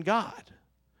between you and God.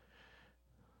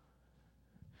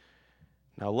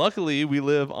 Now, luckily, we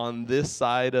live on this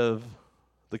side of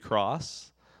the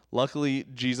cross. Luckily,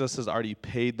 Jesus has already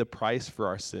paid the price for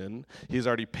our sin. He's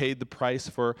already paid the price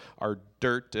for our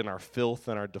dirt and our filth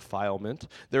and our defilement.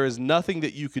 There is nothing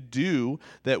that you could do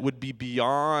that would be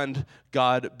beyond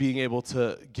God being able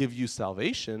to give you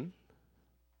salvation.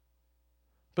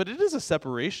 But it is a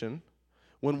separation.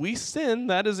 When we sin,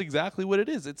 that is exactly what it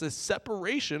is. It's a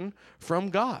separation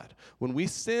from God. When we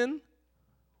sin,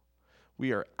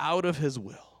 we are out of his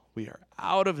will. We are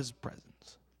out of his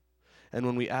presence. And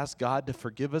when we ask God to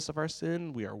forgive us of our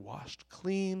sin, we are washed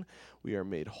clean, we are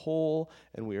made whole,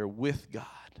 and we are with God,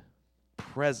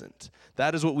 present.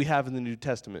 That is what we have in the New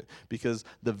Testament, because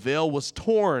the veil was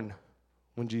torn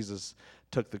when Jesus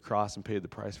took the cross and paid the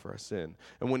price for our sin.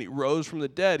 And when he rose from the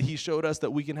dead, he showed us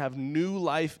that we can have new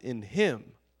life in him.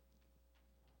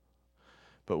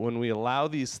 But when we allow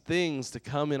these things to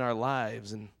come in our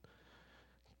lives and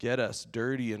get us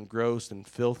dirty and gross and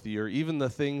filthy, or even the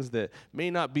things that may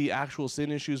not be actual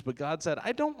sin issues, but God said,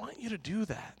 I don't want you to do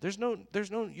that. There's no,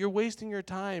 you're wasting your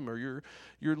time, or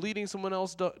you're leading someone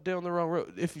else down the wrong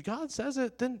road. If God says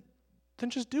it, then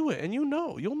just do it. And you'll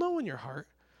know in your heart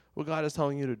what God is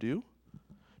telling you to do.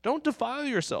 Don't defile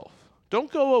yourself.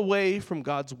 Don't go away from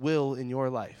God's will in your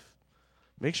life.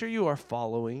 Make sure you are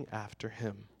following after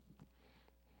him.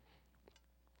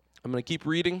 I'm going to keep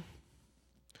reading.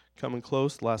 Coming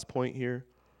close, last point here.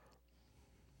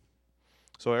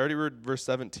 So I already read verse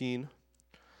 17,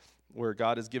 where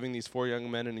God is giving these 4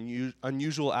 young men an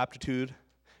unusual aptitude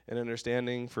and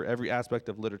understanding for every aspect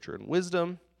of literature and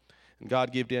wisdom. And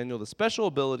God gave Daniel the special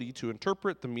ability to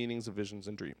interpret the meanings of visions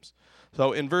and dreams.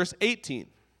 So in verse 18,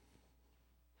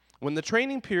 when the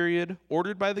training period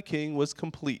ordered by the king was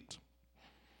complete.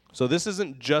 So this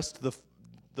isn't just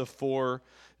the 4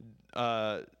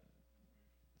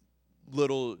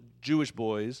 little Jewish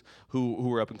boys who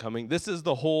were up and coming. This is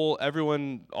the whole,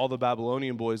 all the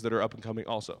Babylonian boys that are up and coming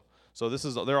also. So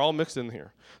they're all mixed in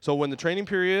here. So when the training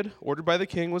period ordered by the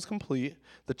king was complete,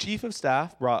 the chief of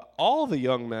staff brought all the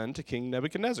young men to King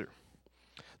Nebuchadnezzar.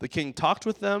 The king talked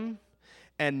with them,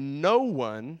 and no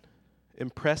one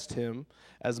impressed him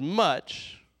as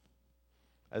much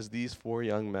as these 4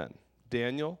 young men,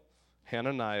 Daniel,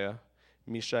 Hananiah,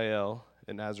 Mishael,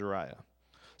 and Azariah.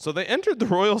 So they entered the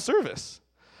royal service.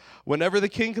 Whenever the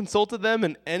king consulted them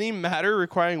in any matter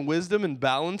requiring wisdom and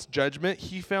balanced judgment,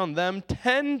 he found them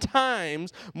 10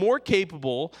 times more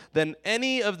capable than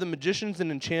any of the magicians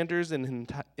and enchanters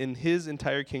in his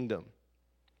entire kingdom.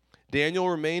 Daniel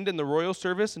remained in the royal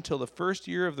service until the first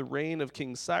year of the reign of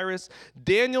King Cyrus.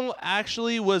 Daniel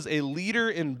actually was a leader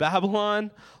in Babylon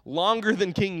longer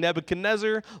than King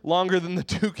Nebuchadnezzar, longer than the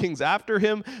 2 kings after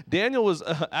him. Daniel was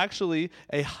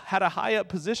had a high up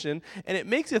position, and it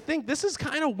makes you think this is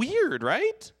kind of weird,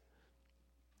 right?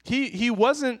 He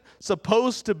wasn't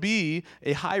supposed to be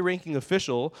a high-ranking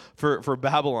official for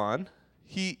Babylon.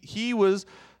 He was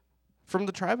from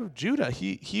the tribe of Judah.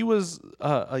 He was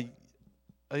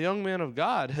a young man of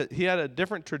God. He had a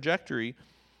different trajectory,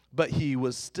 but he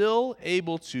was still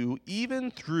able to, even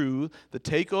through the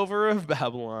takeover of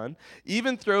Babylon,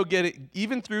 even through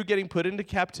getting put into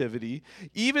captivity,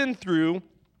 even through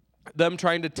them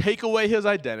trying to take away his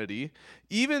identity,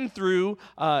 even through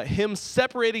him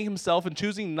separating himself and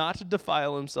choosing not to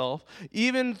defile himself,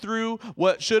 even through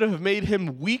what should have made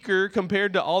him weaker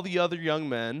compared to all the other young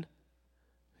men,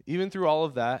 even through all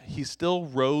of that, he still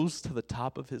rose to the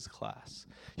top of his class.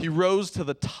 He rose to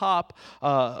the top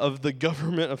of the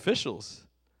government officials.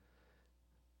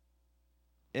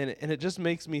 And it just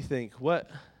makes me think, what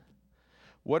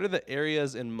are the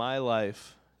areas in my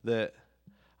life that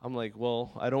I'm like,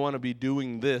 well, I don't want to be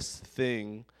doing this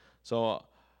thing, so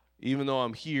even though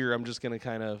I'm here, I'm just going to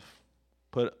kind of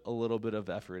put a little bit of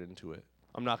effort into it.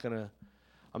 I'm not going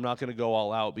to go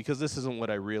all out because this isn't what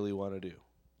I really want to do.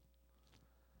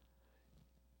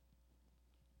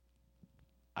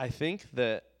 I think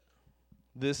that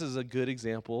this is a good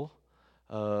example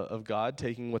of God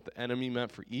taking what the enemy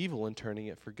meant for evil and turning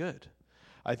it for good.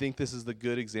 I think this is the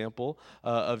good example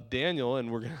of Daniel,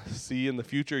 and we're going to see in the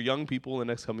future young people in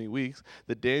the next coming weeks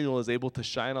that Daniel is able to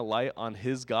shine a light on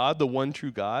his God, the one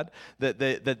true God, that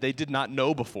they did not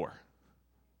know before.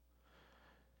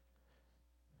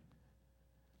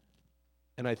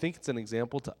 And I think it's an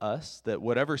example to us that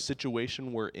whatever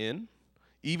situation we're in,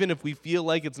 even if we feel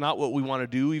like it's not what we want to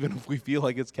do, even if we feel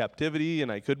like it's captivity,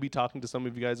 and I could be talking to some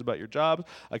of you guys about your jobs,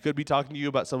 I could be talking to you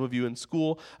about some of you in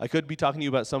school, I could be talking to you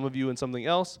about some of you in something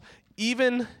else,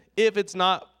 even if it's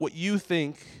not what you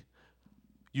think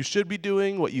you should be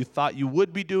doing, what you thought you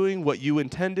would be doing, what you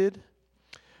intended,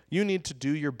 you need to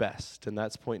do your best, and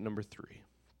that's point number 3.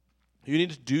 You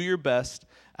need to do your best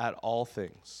at all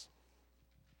things.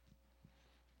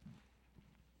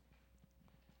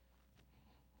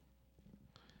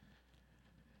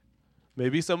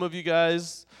 Maybe some of you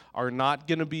guys are not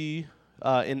going to be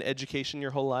in education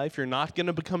your whole life. You're not going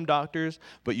to become doctors,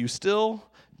 but you still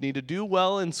need to do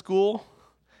well in school.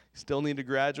 You still need to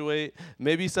graduate.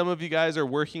 Maybe some of you guys are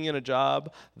working in a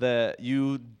job that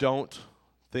you don't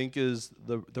think is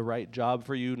the right job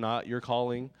for you, not your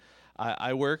calling.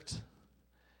 I worked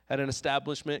at an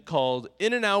establishment called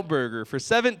In-N-Out Burger for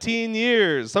 17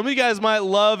 years. Some of you guys might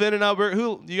love In-N-Out Burger.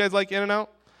 You guys like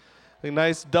In-N-Out? Like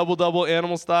nice double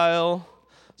animal style,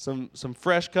 some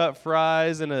fresh cut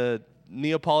fries and a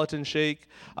Neapolitan shake.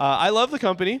 I love the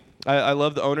company. I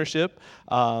love the ownership.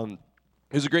 It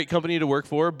was a great company to work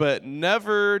for, but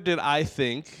never did I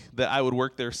think that I would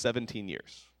work there 17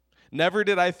 years. Never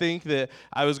did I think that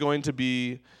I was going to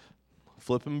be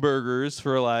flipping burgers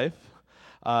for life.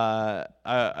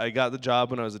 I got the job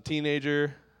when I was a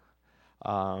teenager.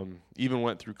 Even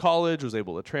went through college, was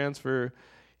able to transfer,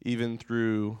 even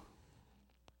through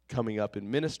coming up in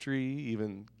ministry,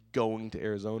 even going to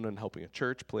Arizona and helping a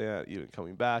church plant, even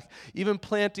coming back, even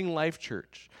planting Life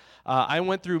Church. I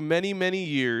went through many, many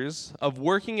years of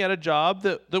working at a job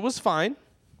that was fine,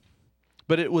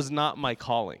 but it was not my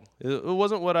calling. It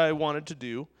wasn't what I wanted to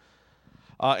do.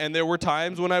 And there were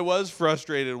times when I was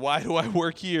frustrated. Why do I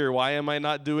work here? Why am I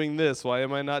not doing this? Why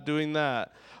am I not doing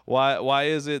that? Why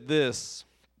is it this?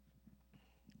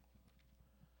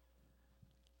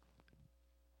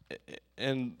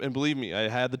 And believe me, I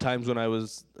had the times when I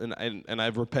was, and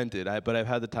I've repented, but I've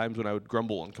had the times when I would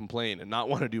grumble and complain and not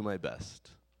want to do my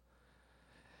best.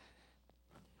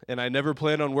 And I never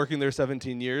planned on working there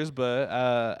 17 years, but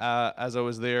as I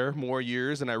was there more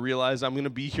years and I realized I'm going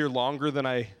to be here longer than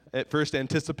I at first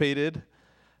anticipated,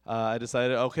 I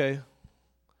decided, okay,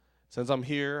 since I'm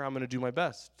here, I'm going to do my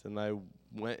best. And I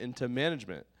went into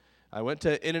management. I went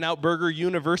to In-N-Out Burger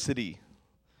University.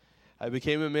 I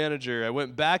became a manager. I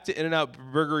went back to In-N-Out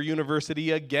Burger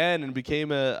University again and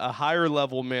became a higher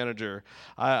level manager.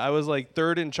 I was like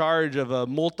third in charge of a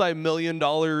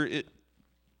multi-million-dollar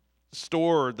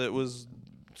store that was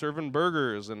serving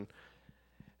burgers, and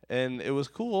it was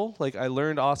cool. Like, I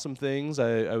learned awesome things.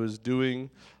 I was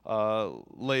doing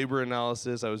labor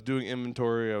analysis. I was doing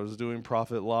inventory. I was doing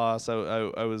profit loss.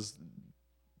 I was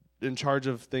in charge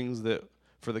of things that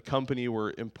for the company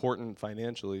were important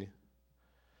financially.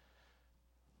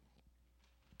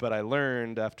 But I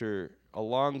learned after a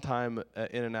long time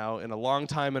at In-N-Out and a long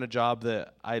time in a job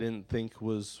that I didn't think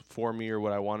was for me or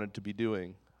what I wanted to be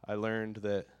doing, I learned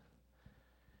that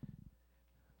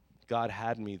God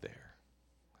had me there.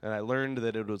 And I learned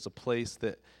that it was a place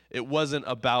that it wasn't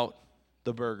about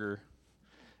the burger.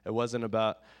 It wasn't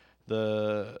about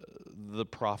the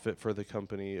profit for the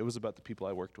company. It was about the people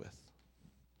I worked with.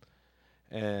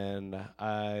 And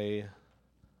I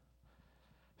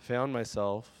found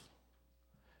myself,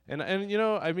 and you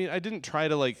know, I mean, I didn't try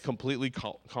to like completely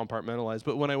compartmentalize,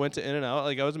 but when I went to In-N-Out,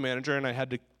 like I was a manager and I had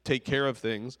to take care of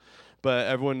things, but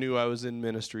everyone knew I was in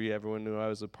ministry, everyone knew I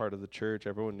was a part of the church,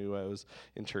 everyone knew I was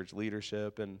in church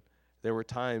leadership, and there were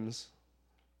times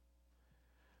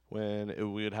when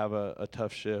we would have a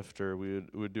tough shift or we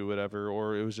would do whatever,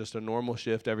 or it was just a normal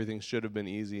shift, everything should have been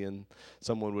easy, and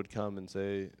someone would come and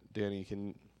say, Danny,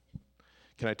 can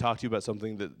I talk to you about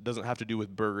something that doesn't have to do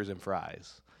with burgers and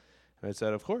fries? And I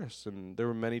said, of course. And there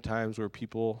were many times where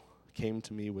people came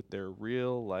to me with their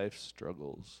real life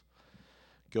struggles,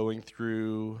 going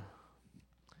through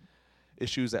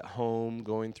issues at home,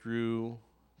 going through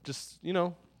just, you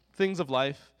know, things of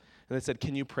life. And they said,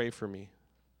 can you pray for me?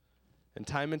 And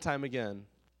time again,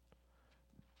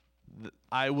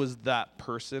 I was that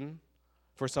person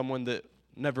for someone that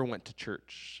never went to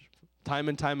church. Time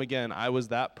and time again, I was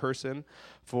that person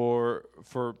for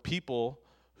people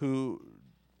who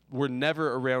were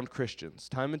never around Christians.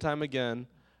 Time and time again,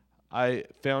 I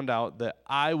found out that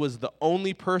I was the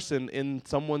only person in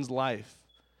someone's life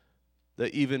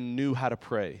that even knew how to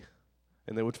pray.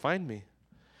 And they would find me,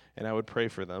 and I would pray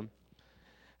for them.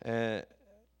 And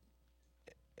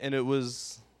it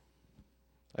was,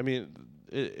 I mean,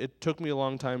 it took me a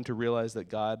long time to realize that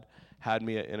God had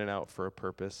me at In-N-Out for a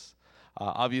purpose.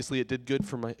 Obviously, it did good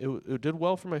for it did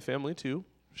well for my family too.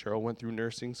 Cheryl went through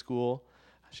nursing school.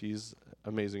 She's an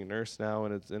amazing nurse now,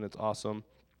 and it's awesome.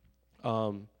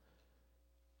 But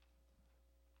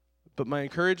my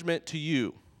encouragement to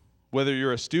you, whether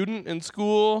you're a student in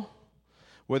school,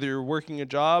 whether you're working a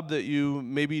job that you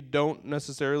maybe don't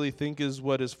necessarily think is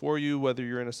what is for you, whether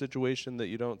you're in a situation that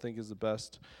you don't think is the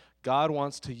best, God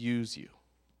wants to use you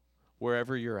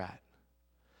wherever you're at.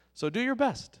 So do your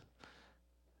best.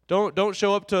 Don't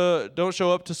show up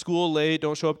to school late.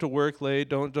 Don't show up to work late.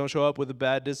 Don't show up with a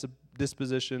bad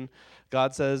disposition.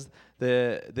 God says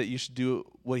that you should do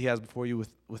what He has before you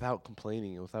without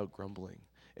complaining and without grumbling.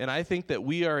 And I think that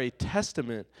we are a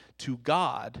testament to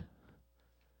God.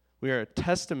 We are a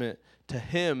testament to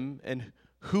Him and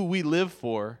who we live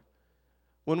for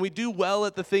when we do well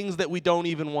at the things that we don't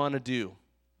even want to do.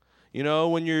 You know,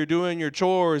 when you're doing your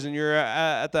chores and you're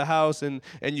at the house and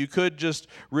you could just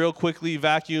real quickly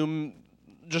vacuum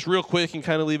just real quick and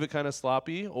kind of leave it kind of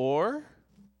sloppy, or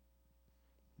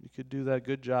you could do that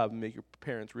good job and make your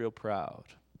parents real proud.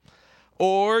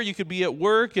 Or you could be at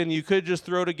work and you could just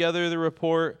throw together the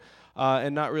report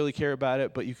and not really care about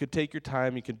it, but you could take your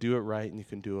time, you could do it right, and you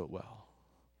can do it well.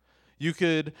 You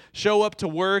could show up to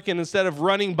work and instead of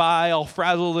running by all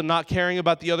frazzled and not caring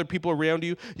about the other people around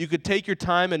you, you could take your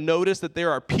time and notice that there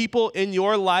are people in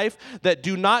your life that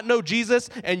do not know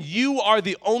Jesus, and you are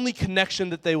the only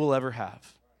connection that they will ever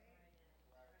have.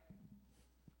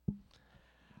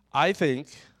 I think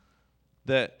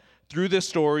that through this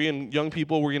story, and young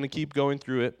people, we're going to keep going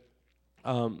through it,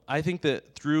 I think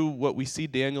that through what we see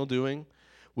Daniel doing,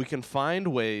 we can find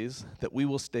ways that we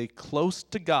will stay close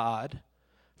to God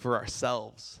for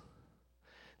ourselves,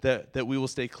 that we will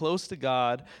stay close to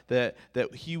God, that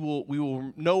we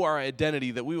will know our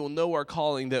identity, that we will know our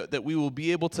calling, that we will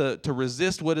be able to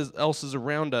resist what else is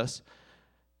around us.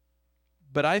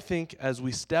 But I think as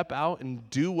we step out and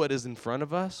do what is in front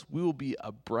of us, we will be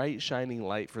a bright, shining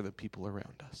light for the people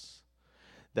around us,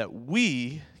 that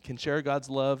we can share God's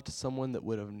love to someone that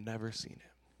would have never seen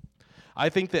it. I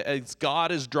think that as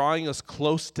God is drawing us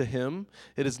close to Him,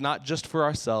 it is not just for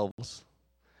ourselves,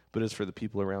 but it's for the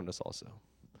people around us also.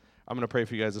 I'm going to pray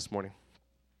for you guys this morning.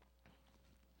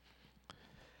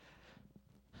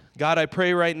 God, I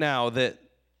pray right now that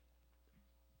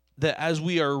as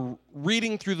we are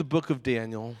reading through the book of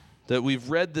Daniel, that we've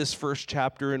read this first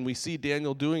chapter and we see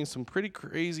Daniel doing some pretty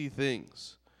crazy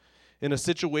things in a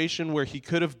situation where he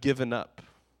could have given up,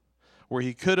 where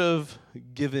he could have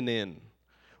given in,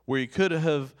 where he could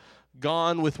have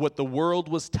gone with what the world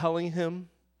was telling him.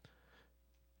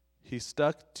 He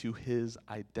stuck to his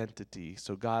identity.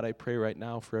 So God, I pray right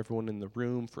now for everyone in the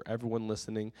room, for everyone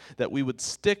listening, that we would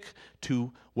stick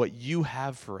to what you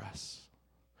have for us.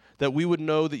 That we would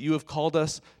know that you have called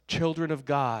us children of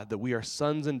God, that we are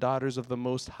sons and daughters of the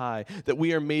Most High, that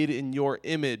we are made in your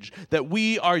image, that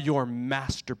we are your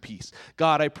masterpiece.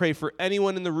 God, I pray for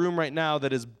anyone in the room right now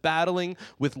that is battling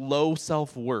with low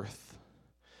self-worth,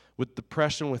 with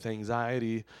depression, with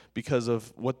anxiety, because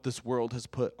of what this world has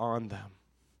put on them.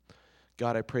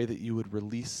 God, I pray that you would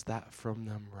release that from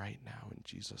them right now in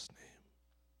Jesus' name.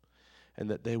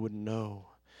 And that they would know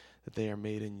that they are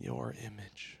made in your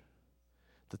image,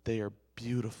 that they are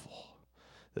beautiful,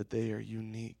 that they are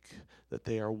unique, that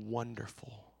they are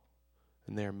wonderful,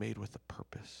 and they are made with a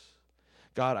purpose.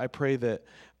 God, I pray that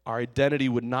our identity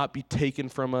would not be taken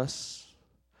from us,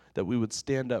 that we would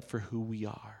stand up for who we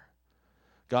are.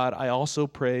 God, I also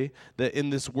pray that in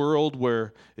this world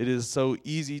where it is so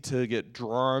easy to get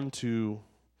drawn to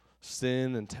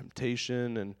sin and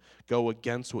temptation and go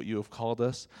against what you have called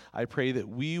us, I pray that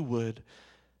we would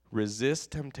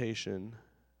resist temptation,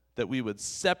 that we would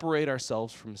separate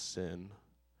ourselves from sin,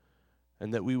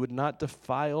 and that we would not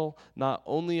defile not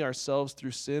only ourselves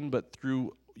through sin, but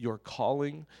through your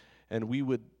calling, and we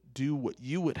would do what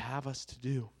you would have us to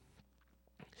do.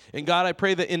 And God, I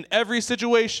pray that in every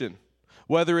situation,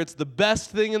 whether it's the best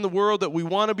thing in the world that we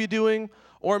want to be doing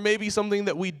or maybe something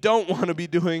that we don't want to be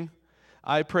doing,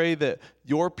 I pray that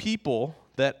your people,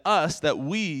 that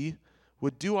we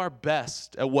would do our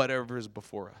best at whatever is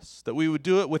before us, that we would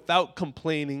do it without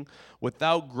complaining,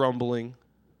 without grumbling,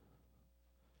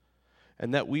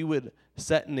 and that we would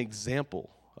set an example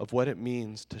of what it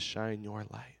means to shine your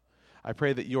light. I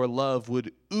pray that your love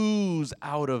would ooze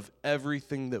out of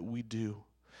everything that we do.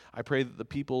 I pray that the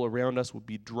people around us would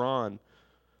be drawn.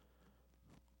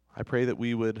 I pray that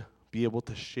we would be able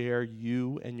to share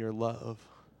you and your love.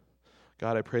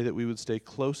 God, I pray that we would stay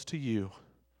close to you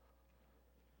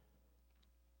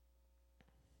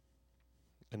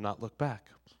and not look back.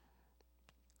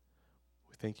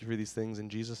 We thank you for these things in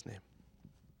Jesus' name.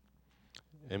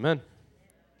 Amen.